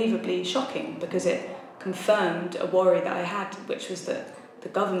unbelievably shocking, because it confirmed a worry that I had, which was that the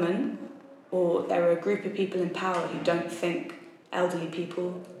government, or there are a group of people in power who don't think elderly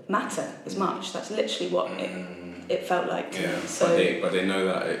people matter as much. That's literally what it felt like to me. So, but they know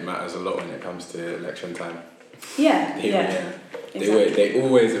that it matters a lot when it comes to election time. Yeah, yeah. Exactly. They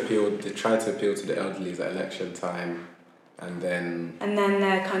always they try to appeal to the elderly at election time, and then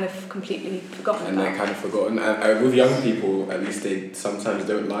they're kind of completely forgotten. And they're kind of forgotten. And with young people, at least they sometimes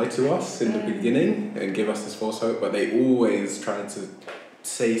don't lie to us in the beginning and give us this false hope, but they always try to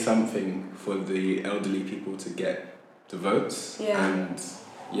say something for the elderly people to get the votes. Yeah. And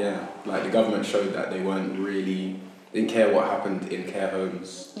yeah, like the government showed that they didn't care what happened in care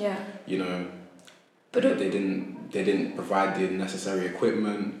homes. Yeah. You know, but they didn't provide the necessary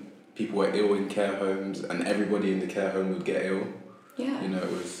equipment. People were ill in care homes, and everybody in the care home would get ill. Yeah. You know,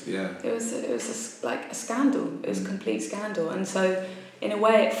 it was like a scandal. It was a complete scandal. And so in a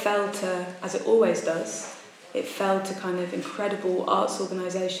way it fell to, as it always does, it fell to kind of incredible arts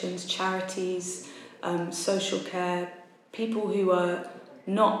organisations, charities, social care, people who are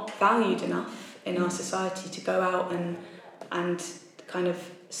not valued enough in our society to go out and kind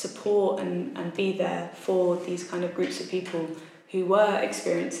of support and be there for these kind of groups of people who were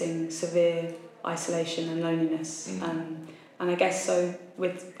experiencing severe isolation and loneliness. And I guess so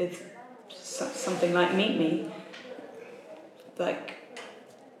with something like Meet Me, like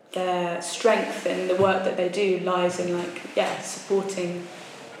their strength in the work that they do lies in supporting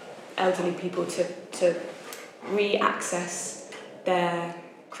elderly people to re-access their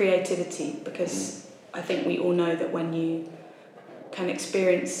creativity, because I think we all know that when you can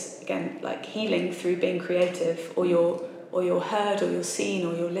experience, again, like healing through being creative, or you're heard, or you're seen,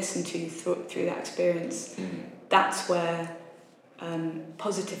 or you're listened to through that experience, that's where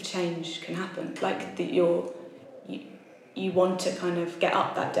positive change can happen. Like you want to kind of get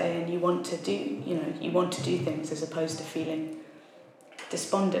up that day and you want to do things, as opposed to feeling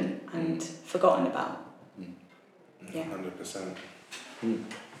despondent and forgotten about. Yeah. 100%.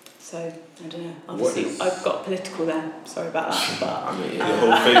 So, I don't know, obviously I've got political there, sorry about that, but... I mean, your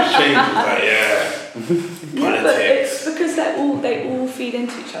whole face changed, like, yeah, but it's because they all feed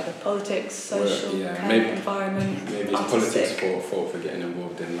into each other, politics, social, environment, maybe it's politics for getting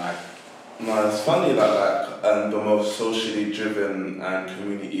involved in life. No, it's funny that the most socially driven and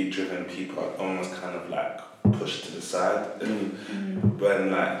community driven people are almost kind of like pushed to the side,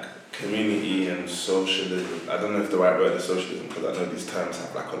 when like community and socialism, I don't know if the right word is socialism, because I know these terms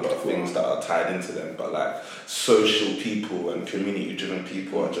have like a lot of things that are tied into them, but like social people and community driven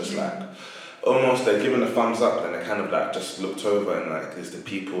people are just like almost, they're given a thumbs up and they're kind of like just looked over, and like there's the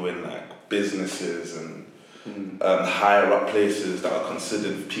people in like businesses and higher up places that are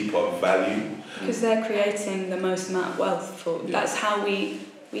considered people of value, because they're creating the most amount of wealth that's how we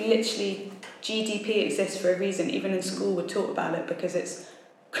literally, GDP exists for a reason. Even in school we're taught about it, because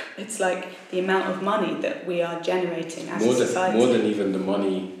it's like the amount of money that we are generating as a society. More than even the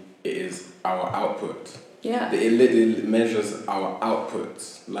money, it is our output. Yeah. It measures our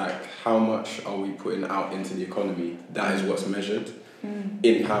output, like how much are we putting out into the economy. That is what's measured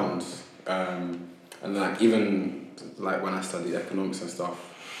in pounds. And like even like when I studied economics and stuff,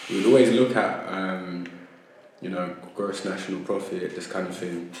 we would always look at gross national profit, this kind of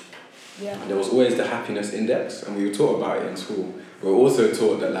thing. Yeah. There was always the happiness index, and we were taught about it in school. We were also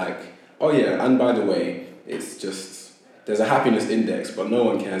taught that and by the way, it's just, there's a happiness index, but no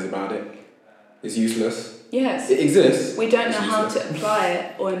one cares about it. It's useless. Yes. It exists. We don't know how to apply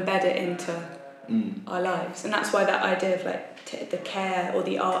it or embed it into our lives. And that's why that idea of like the care or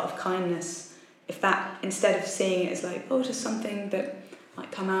the art of kindness, if that, instead of seeing it as like, just something that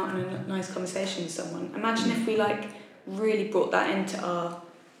might come out in a nice conversation with someone, imagine if we like really brought that into our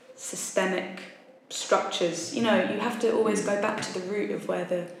systemic structures. You have to always go back to the root of where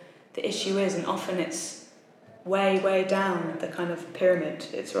the issue is, and often it's way down the kind of pyramid.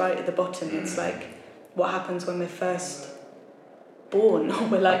 It's right at the bottom. It's like what happens when we're first born, or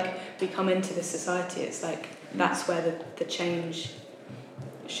we come into this society. It's like that's where the change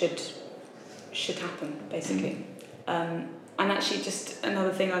should happen, basically. And actually, just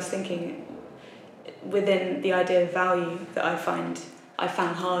another thing I was thinking, within the idea of value that I found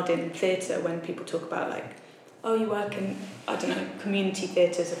hard in theatre, when people talk about you work in, I don't know, community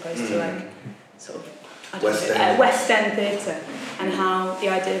theatre as opposed to sort of West End theatre, and how the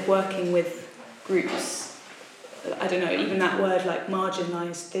idea of working with groups, I don't know, even that word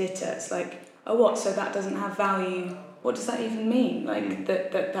marginalised theatre, it's so that doesn't have value. What does that even mean?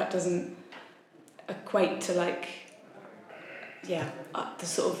 That doesn't equate to the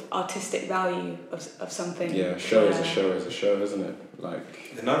sort of artistic value of something. Yeah, show is a show is a show, isn't it?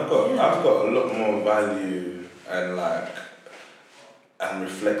 And I've got a lot more value and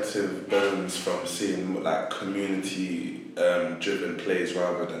reflective bones from seeing community driven plays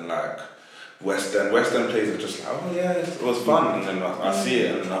rather than West End. West End plays are just it was fun, and then I see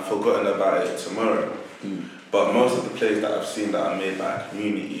it and then I've forgotten about it tomorrow. But most of the plays that I've seen that are made by a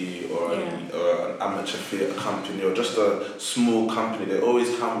community or an amateur theatre company or just a small company, they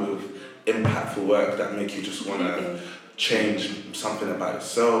always come with impactful work that make you just want to change something about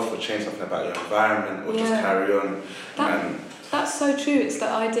yourself or change something about your environment or just carry on. That's so true. It's the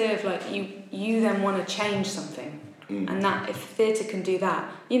idea of you then want to change something, and that if theatre can do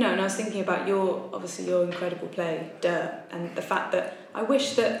that, and I was thinking about your incredible play Dirt, and the fact that I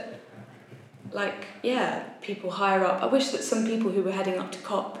wish that people higher up, I wish that some people who were heading up to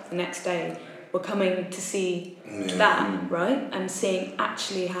COP the next day were coming to see that, right? And seeing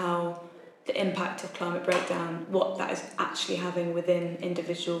actually how the impact of climate breakdown, what that is actually having within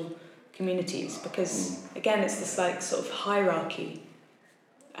individual communities. Because, again, it's this sort of hierarchy.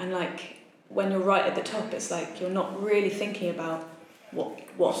 And when you're right at the top, it's you're not really thinking about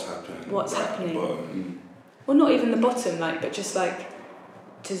what's happening. Well, not even the bottom, but just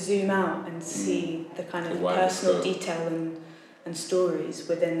to zoom out and see the kind of personal detail and stories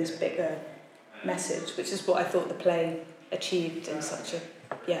within this bigger message, which is what I thought the play achieved in such a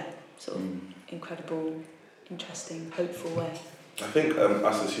sort of incredible, interesting, hopeful way. I think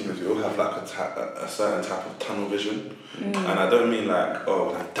us as humans, we all have a certain type of tunnel vision, and I don't mean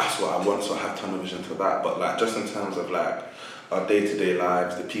that's what I want, so I have tunnel vision to that, but just in terms of our day-to-day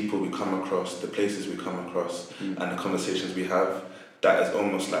lives, the people we come across, the places we come across, and the conversations we have. That is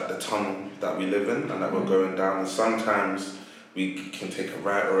almost like the tunnel that we live in and that we're going down. And sometimes we can take a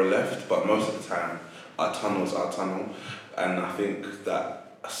right or a left, but most of the time our tunnel's our tunnel. And I think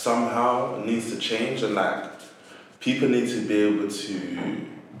that somehow it needs to change, and people need to be able to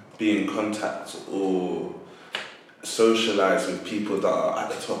be in contact or socialise with people that are at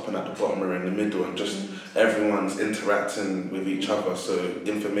the top and at the bottom or in the middle, and just everyone's interacting with each other, so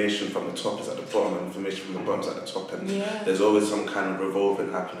information from the top is at the bottom and information from the bottom is at the top, and there's always some kind of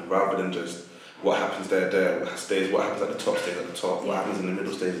revolving happening rather than just what happens there stays, what happens at the top stays at the top, what happens in the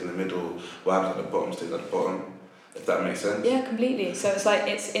middle stays in the middle, what happens at the bottom stays at the bottom, if that makes sense. Yeah, completely. So it's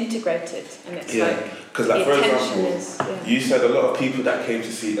it's integrated, and it's because for example, you said a lot of people that came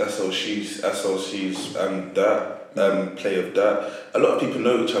to see SLC's Dirt, play of Dirt, a lot of people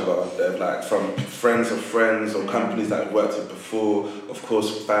know each other. They're from friends of friends or companies that we've worked with before, of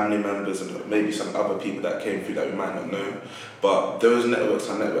course family members and maybe some other people that came through that we might not know, but those networks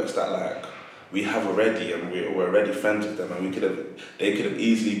are networks that we have already, and we're already friends with them, and they could have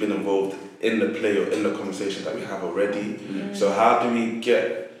easily been involved in the play or in the conversation that we have already. So how do we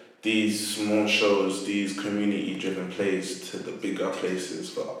get these small shows, these community driven plays to the bigger places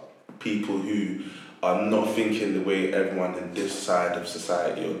for people who are not thinking the way everyone in this side of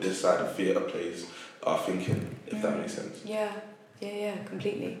society or this side of theatre plays are thinking, if that makes sense? Yeah,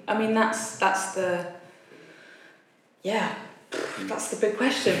 completely. I mean, that's the big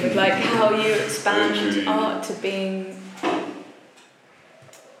question with how you expand art to being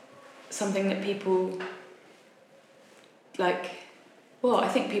something that people I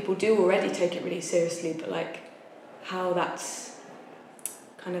think people do already take it really seriously, but how that's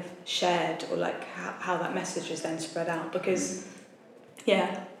kind of shared, or how that message is then spread out, because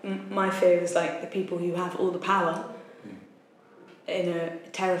my fear is the people who have all the power in a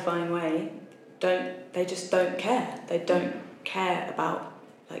terrifying way just don't care. They don't care about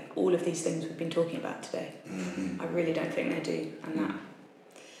all of these things we've been talking about today. I really don't think they do, and that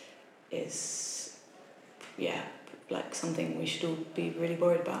is something we should all be really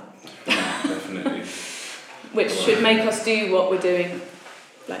worried about. Definitely. Which should make us do what we're doing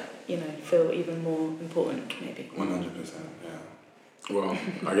feel even more important, maybe. 100%, yeah. Well,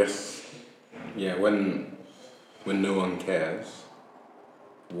 I guess, yeah, when no one cares,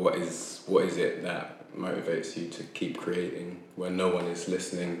 what is it that motivates you to keep creating? When no one is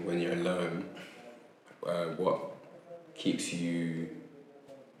listening, when you're alone, what gives you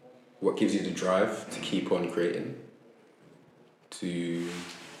the drive to keep on creating?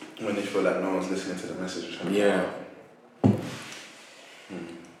 When you feel like no one's listening to the message. Yeah.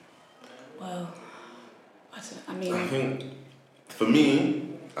 Well, I think, for me,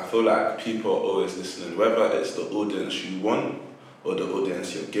 I feel like people are always listening, whether it's the audience you want, or the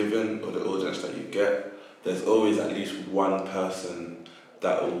audience you're given, or the audience that you get. There's always at least one person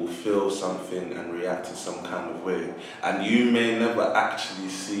that will feel something and react in some kind of way. And you may never actually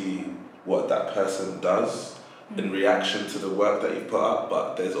see what that person does in reaction to the work that you put up,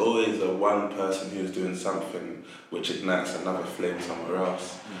 but there's always one person who's doing something which ignites another flame somewhere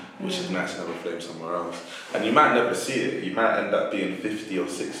else, And you might never see it. You might end up being 50 or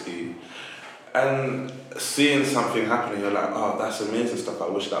 60 and seeing something happening, you're like, oh, that's amazing stuff. I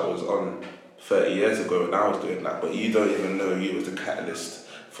wish that was on 30 years ago when I was doing that. But you don't even know you was the catalyst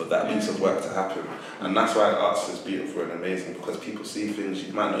for that piece of work to happen. And that's why arts is beautiful and amazing, because people see things,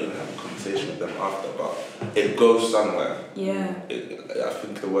 you might not even have a conversation with them after, but it goes somewhere. Yeah. I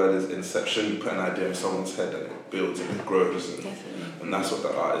think the word is inception. You put an idea in someone's head and it builds and it grows. And that's what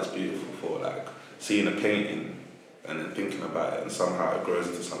the art is beautiful for, like seeing a painting and then thinking about it, and somehow it grows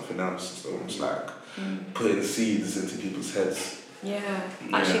into something else. It's almost like putting seeds into people's heads. Yeah,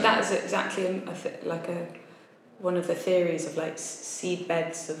 actually, that is exactly one of the theories of like seed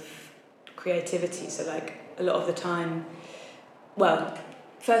beds of creativity. So like a lot of the time, well,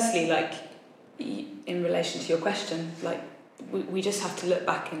 firstly, like in relation to your question, like we just have to look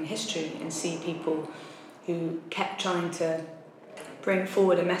back in history and see people who kept trying to bring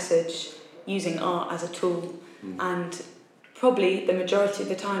forward a message using art as a tool, and probably the majority of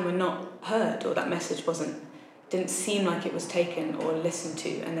the time were not heard, or that message didn't seem like it was taken or listened to,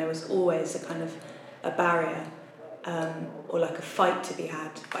 and there was always a kind of a barrier or like a fight to be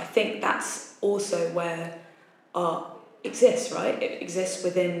had. But I think that's also where art exists, right? It exists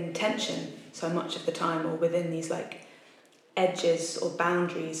within tension so much of the time, or within these like edges or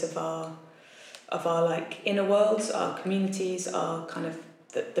boundaries of our like inner worlds, our communities, our kind of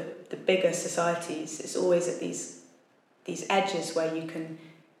the bigger societies. It's always at these edges where you can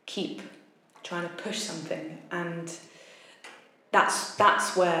keep trying to push something, and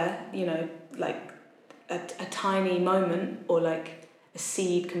that's where, like a tiny moment or like a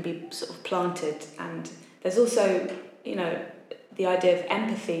seed can be sort of planted. And there's also, the idea of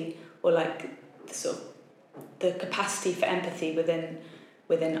empathy, or like the capacity for empathy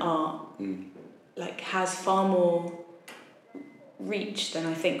within art, like has far more reach than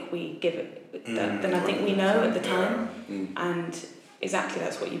I think we give it, than I think we know at the time. And exactly,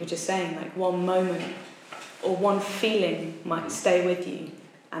 that's what you were just saying, like one moment or one feeling might stay with you,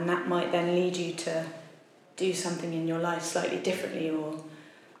 and that might then lead you to do something in your life slightly differently, or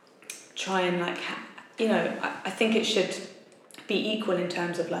try and like, I think it should be equal in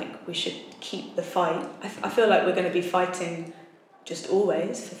terms of like we should keep the fight. I feel like we're going to be fighting just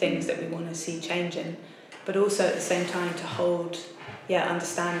always for things that we want to see changing, but also at the same time to hold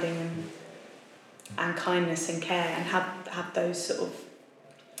understanding and kindness and care, and have those sort of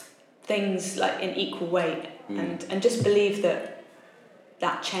things like in equal weight, and just believe that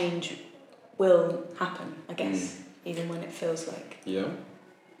change will happen, I guess, even when it feels like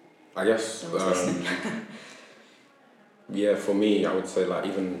I guess no one's listening. For me, I would say like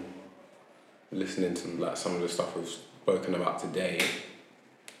even listening to like some of the stuff we've spoken about today,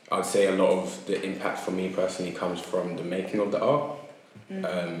 I would say a lot of the impact for me personally comes from the making of the art.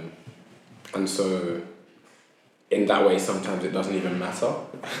 And so in that way, sometimes it doesn't even matter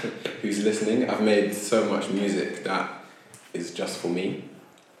who's listening. I've made so much music that is just for me.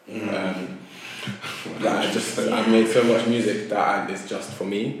 I've made so much music that is just for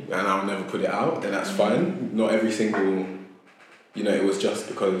me, and I'll never put it out, then that's fine. Not every single, it was just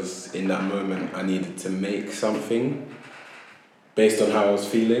because in that moment I needed to make something based on how I was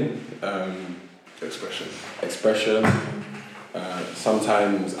feeling. Expression.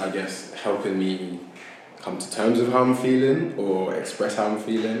 Sometimes, I guess, helping me come to terms with how I'm feeling or express how I'm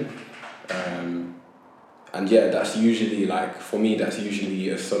feeling. And that's usually, like, for me, that's usually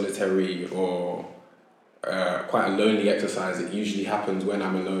a solitary or quite a lonely exercise. It usually happens when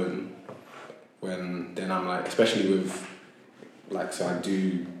I'm alone. Then I'm like, especially with, like, so I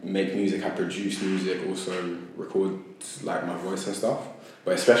do make music, I produce music, also record, like, my voice and stuff.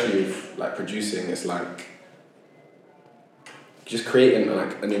 But especially with, like, producing, it's like, just creating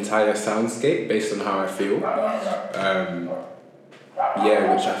like an entire soundscape based on how I feel. Which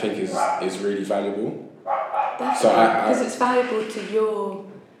I think is really valuable. Definitely, because it's valuable to your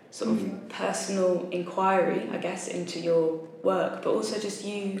sort of personal inquiry, I guess, into your work, but also just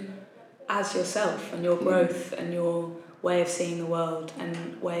you as yourself and your growth and your way of seeing the world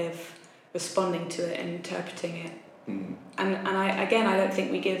and way of responding to it and interpreting it. And I don't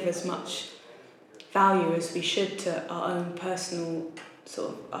think we give as much value as we should to our own personal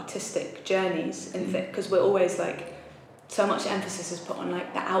sort of artistic journeys, because we're always like, so much emphasis is put on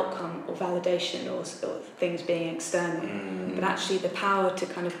like the outcome or validation or things being external, but actually the power to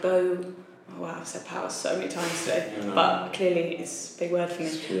kind of go, oh wow, I've said power so many times today, but clearly it's a big word for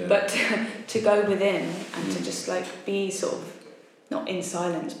me, but to go within and to just like be sort of, not in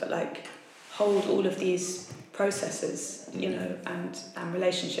silence, but like hold all of these processes, you know, and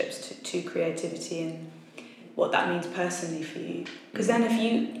relationships to creativity and what that means personally for you. Because then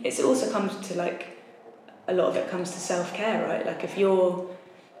it also comes to like, a lot of it comes to self-care, right? Like if you're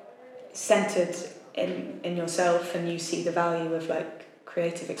centered in yourself and you see the value of like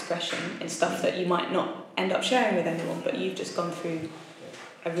creative expression in stuff that you might not end up sharing with anyone, but you've just gone through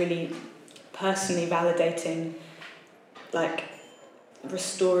a really personally validating, like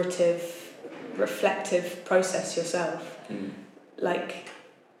restorative, reflective process yourself, like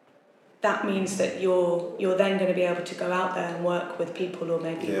that means that you're then going to be able to go out there and work with people, or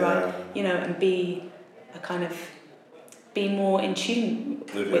maybe write, you know, and be more in tune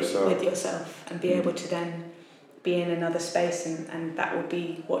with yourself and be able to then be in another space and that will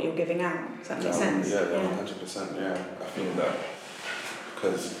be what you're giving out. Does that make sense? Yeah, 100%, yeah. I feel that.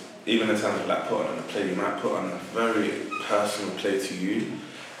 Because even in terms of like putting on a play, you might put on a very personal play to you,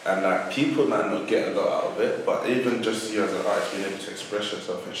 and like people might not get a lot out of it, but even just you as an artist being able to express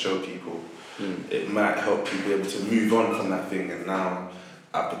yourself and show people, it might help you be able to move on from that thing, and now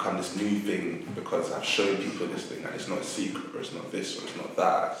I've become this new thing because I've shown people this thing, and it's not a secret, or it's not this, or it's not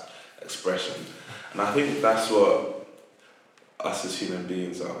that expression. And I think that's what us as human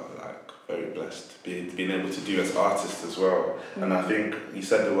beings are like very blessed being able to do as artists as well. And I think you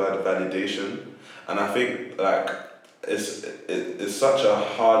said the word validation, and I think like it's such a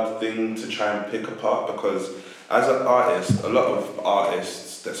hard thing to try and pick apart, because as an artist, there's a lot of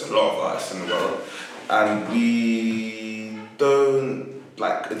artists in the world, and we don't,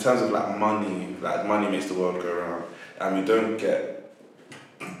 like in terms of like money makes the world go round, and we don't get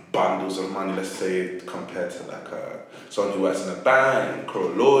bundles of money, let's say, compared to like someone who works in a bank or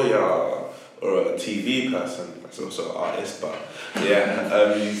a lawyer or a TV person. That's also an artist, but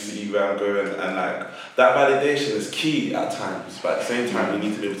you see where I'm going, and like that validation is key at times, but at the same time you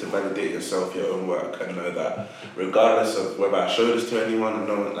need to be able to validate yourself, your own work, and know that regardless of whether I show this to anyone, I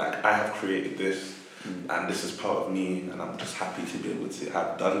know like I have created this, and this is part of me, and I'm just happy to be able to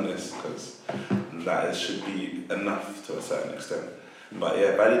have done this, because that should be enough to a certain extent. But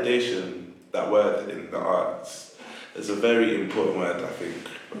yeah, validation, that word in the arts, is a very important word, I think,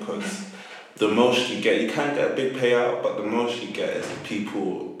 because the most you get, you can get a big payout, but the most you get is the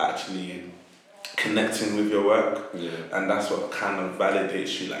people actually connecting with your work, and that's what kind of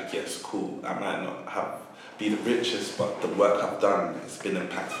validates you, like, yes, cool, I might not be the richest, but the work I've done has been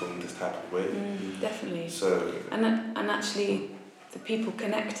impactful in this type of way. Definitely. So and actually the people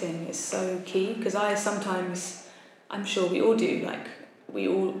connecting is so key, because I'm sure we all do, like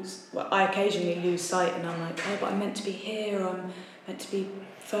I occasionally lose sight, and I'm like, oh, but I'm meant to be here, or I'm meant to be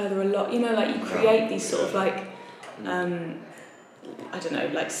further along, you know, like you create these sort of like I don't know,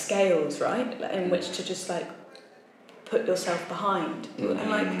 like scales, right, in which to just like put yourself behind,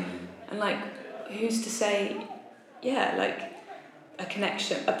 and like who's to say, like a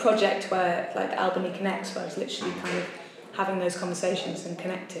connection, a project where like Albany Connects, where I was literally kind of having those conversations and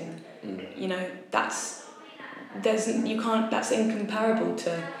connecting, you know, that's incomparable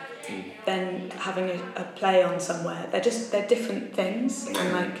to then having a play on somewhere. They're different things,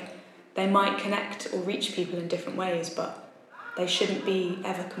 and like they might connect or reach people in different ways, but they shouldn't be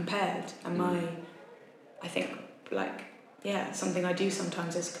ever compared. And I think like something I do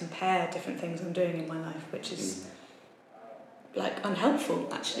sometimes is compare different things I'm doing in my life, which is like unhelpful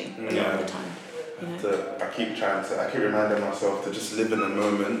actually a lot of the time. You know? I keep reminding myself to just live in the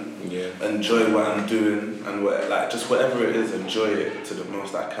moment, enjoy what I'm doing, and whatever it is, enjoy it to the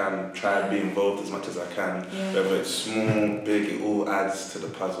most I can. Try and be involved as much as I can, whether it's small, big, it all adds to the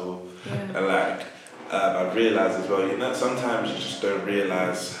puzzle. And like I realised as well, you know, sometimes you just don't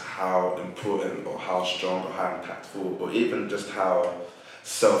realise how important or how strong or how impactful or even just how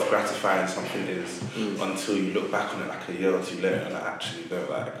self-gratifying something is until you look back on it like a year or two later and actually know,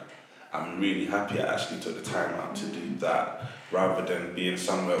 like, I'm really happy I actually took the time out to do that, rather than being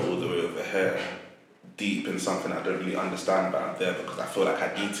somewhere all the way over here, deep in something I don't really understand, but I'm there because I feel like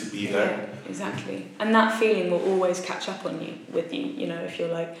I need to be there. Yeah, exactly. And that feeling will always catch up on you, with you, you know, if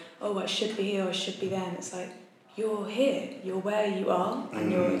you're like, oh, I should be here, I should be there, and it's like, you're here, you're where you are,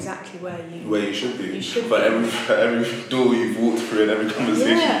 and you're exactly where you should be. You should but be. every door you've walked through and every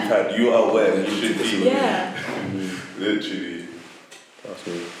conversation you've had, you are where you should be. Yeah. Literally. That's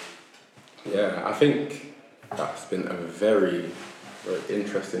me. Yeah, I think that's been a very, very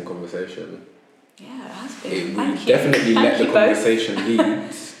interesting conversation. Yeah, it has been. We definitely let the both. conversation lead.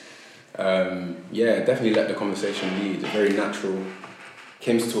 Definitely let the conversation lead. Very natural.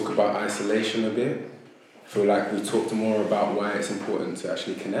 Came to talk about isolation a bit. Feel like we talked more about why it's important to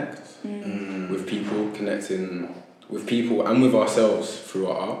actually connect with people, connecting with people and with ourselves through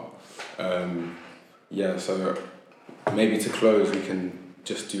our art. So maybe to close, we can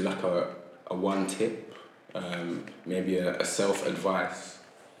just do like a one tip, maybe a self-advice,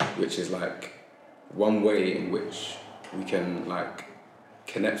 which is like one way in which we can like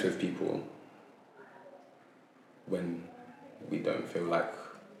connect with people when we don't feel like,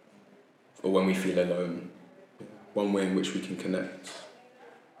 or when we feel alone. One way in which we can connect.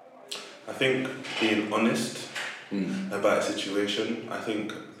 I think being honest about a situation. I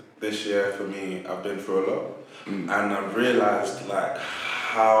think this year for me, I've been through a lot, and I've realised like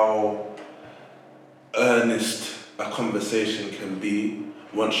how earnest a conversation can be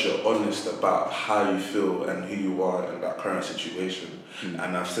once you're honest about how you feel and who you are in that current situation.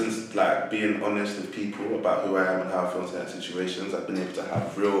 And I've since like being honest with people about who I am and how I feel in certain situations, I've been able to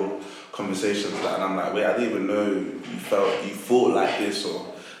have real conversations like, and I'm like, wait, I didn't even know you thought like this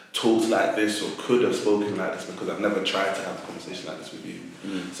or talked like this or could have spoken like this, because I've never tried to have a conversation like this with you.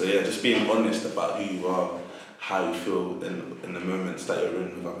 So yeah, just being honest about who you are, how you feel in the moments that you're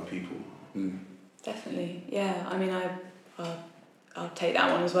in with other people. Definitely, yeah. I mean, I'll take that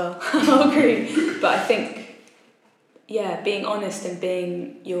one as well. I'll agree. But I think, yeah, being honest and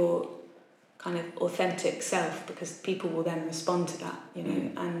being your kind of authentic self, because people will then respond to that, you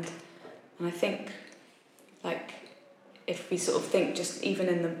know. And I think, like, if we sort of think just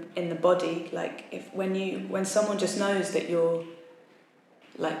even in the body, like when someone just knows that you're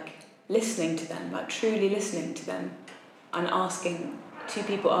like listening to them, like truly listening to them, and asking, two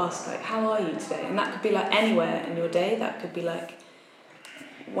people ask like, how are you today? And that could be like anywhere in your day. That could be like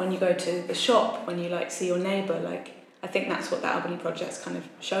when you go to the shop, when you like see your neighbour. Like, I think that's what the Albany Project's kind of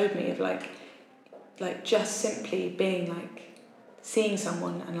showed me, of like just simply being like seeing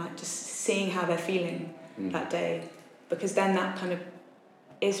someone and like just seeing how they're feeling that day, because then that kind of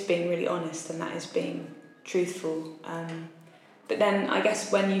is being really honest and that is being truthful. But then I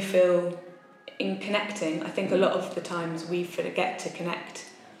guess when you feel in connecting, I think a lot of the times we forget to connect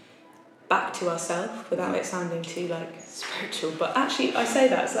back to ourselves without it sounding too like spiritual. But actually, I say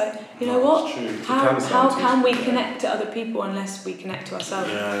that, it's like, you know what? How can we connect to other people unless we connect to ourselves?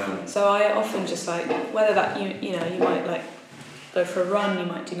 Yeah. So I often just like, whether that you know, you might like go for a run, you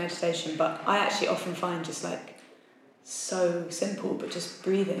might do meditation, but I actually often find just like so simple, but just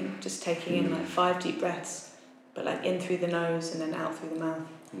breathing, just taking in like 5 deep breaths, but like in through the nose and then out through the mouth.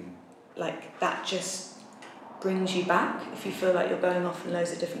 Like that just brings you back. If you feel like you're going off in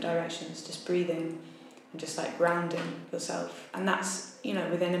loads of different directions, just breathing and just like grounding yourself. And that's, you know,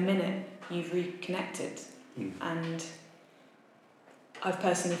 within a minute you've reconnected. And I've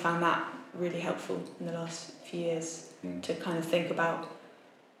personally found that really helpful in the last few years to kind of think about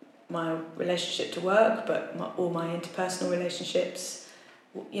my relationship to work, but all my interpersonal relationships.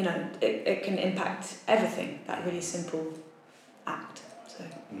 You know, it can impact everything, that really simple act. So,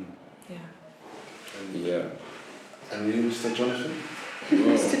 Yeah. And you, Mr. Jonathan?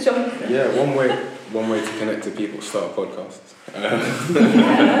 Mr. Jonathan. Yeah, one way to connect to people, start a podcast.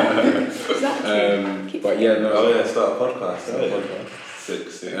 Exactly. But yeah, no. Oh yeah, start a podcast. Start a podcast. Sick.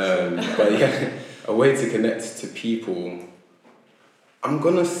 But yeah, a way to connect to people, I'm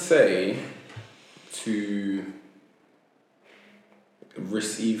gonna say to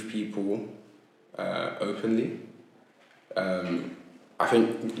receive people openly. I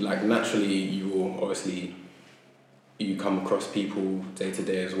think like naturally you come across people day to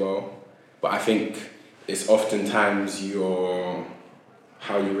day as well, but I think it's oftentimes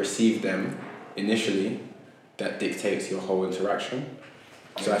how you receive them initially that dictates your whole interaction.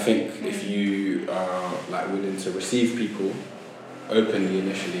 So I think if you are like willing to receive people openly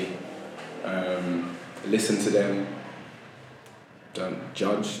initially, listen to them, don't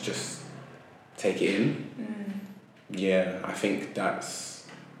judge, just take it in. Yeah, I think that's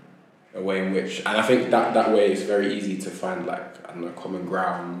a way in which, and I think that way it's very easy to find like, I don't know, common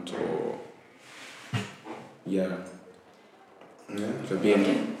ground or so being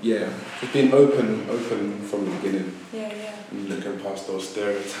just being open from the beginning. Looking past those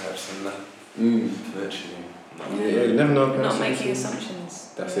stereotypes and that. Literally. Yeah, you never know. Not making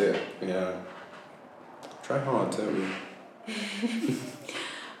assumptions. That's it. Yeah. Try hard, don't we? I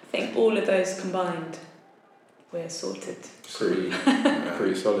think all of those combined, we're sorted.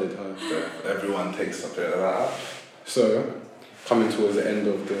 Pretty solid, huh? Everyone takes a bit of that. So, coming towards the end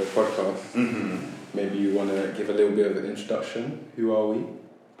of the podcast, maybe you want to give a little bit of an introduction. Who are we?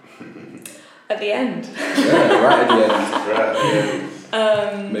 At the end. Yeah, right at the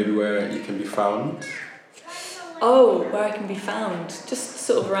end. Maybe where you can be found. Oh, where I can be found? Just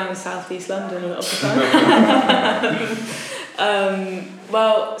sort of around southeast London a lot of the time.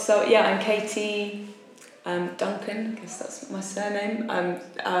 Well, so yeah, I'm Katie Duncan, I guess that's my surname.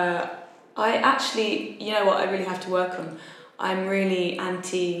 I actually, you know what, I really have to work on. I'm really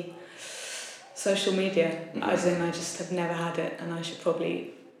anti social media, as in I just have never had it, and I should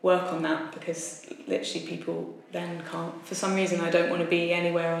probably work on that, because literally people then can't, for some reason I don't want to be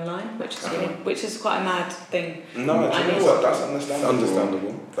anywhere online, which is quite a mad thing. No, do you know what, that's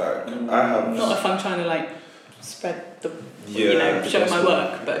understandable. Like, I have... Not if I'm trying to like spread the, show my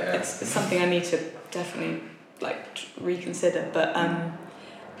work, but it's something I need to definitely like reconsider, but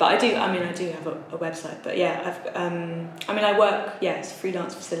I do have a website, but I work as a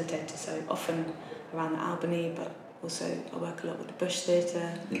freelance facilitator, so often around the Albany, but also I work a lot with the Bush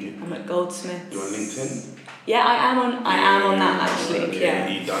Theatre. I'm at Goldsmiths. You're on LinkedIn? Yeah, I am on that actually.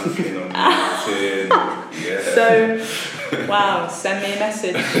 Katie Duncan on LinkedIn. Yeah. So, wow, send me a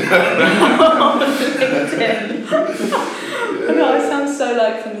message on LinkedIn. No, I sound so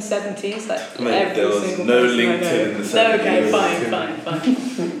like from the 70s, like Mate, there was no LinkedIn in the 70s. No, okay, fine.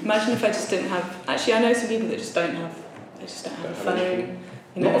 Imagine if I just didn't have. Actually, I know some people that just don't have. They just don't have a phone.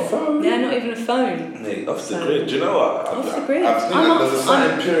 Not a phone? Yeah, not even a phone. Mate, off the grid. Do you know what? Off the grid. I think there's a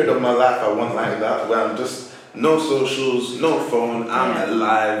certain period of my life I want like that, where I'm just no socials, no phone, I'm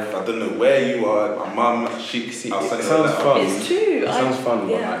alive. I don't know where you are. My mum, it sounds fun. It's true. It sounds fun,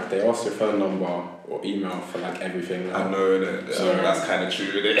 but like they ask your phone number or email for like everything. Now. I know that. That's kind of true,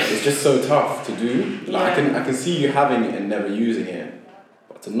 isn't it? It's just so tough to do. Like I can see you having it and never using it,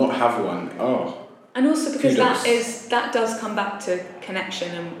 but to not have one, And also because that does come back to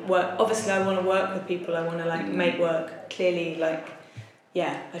connection and work. Obviously, I want to work with people. I want to like make work. Clearly, like,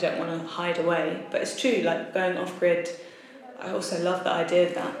 I don't want to hide away. But it's true, like going off grid. I also love the idea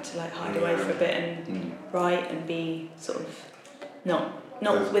of that, to like hide away for a bit and write and be sort of not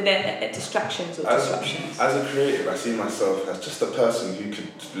with distractions or disruptions. As a creative, I see myself as just a person who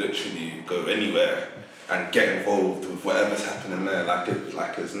could literally go anywhere and get involved with whatever's happening there.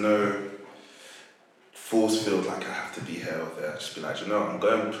 Like there's no force field, like I have to be here or there. Just be like, I'm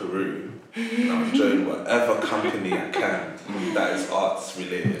going to Peru and I'm joining whatever company I can that is arts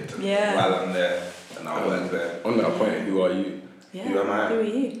related while I'm there, and I'll work there. On that point, who are you? Yeah. Who am I? Who are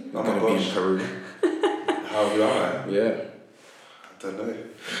you? Oh I'm going to be in Peru. Who am I? Yeah. I don't know.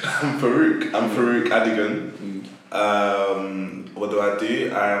 I'm Farouk Adigan. What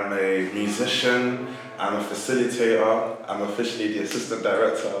do? I am a musician, I'm a facilitator, I'm officially the assistant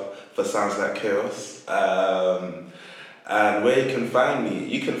director for Sounds Like Chaos. And where you can find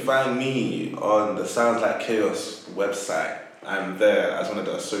me on the Sounds Like Chaos website. I'm there as one of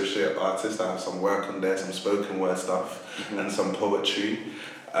the associate artists. I have some work on there, some spoken word stuff and some poetry.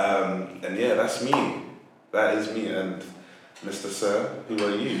 And that's me. That is me. And Mr. Sir, who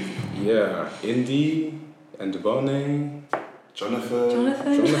are you? Yeah, Indy and Debone. Jonathan.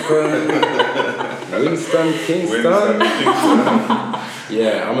 Winston Kingston.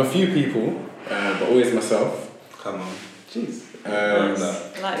 Yeah, I'm a few people, but always myself. Come on. Jeez.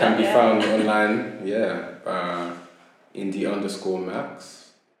 Can be found online,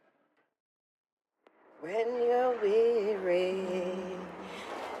 Indy_Max. When you're weary,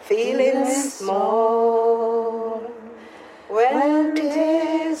 feeling small, when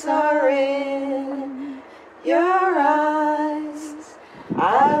tears are in your eyes,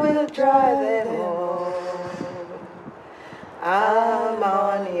 I will dry them all. I'm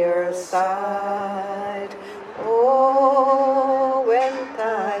on your side. Oh, when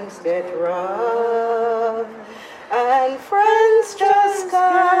times get rough and friends just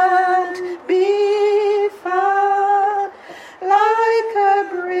can't be found, like a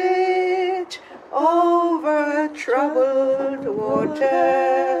bridge over troubled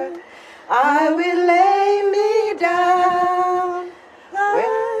water, I will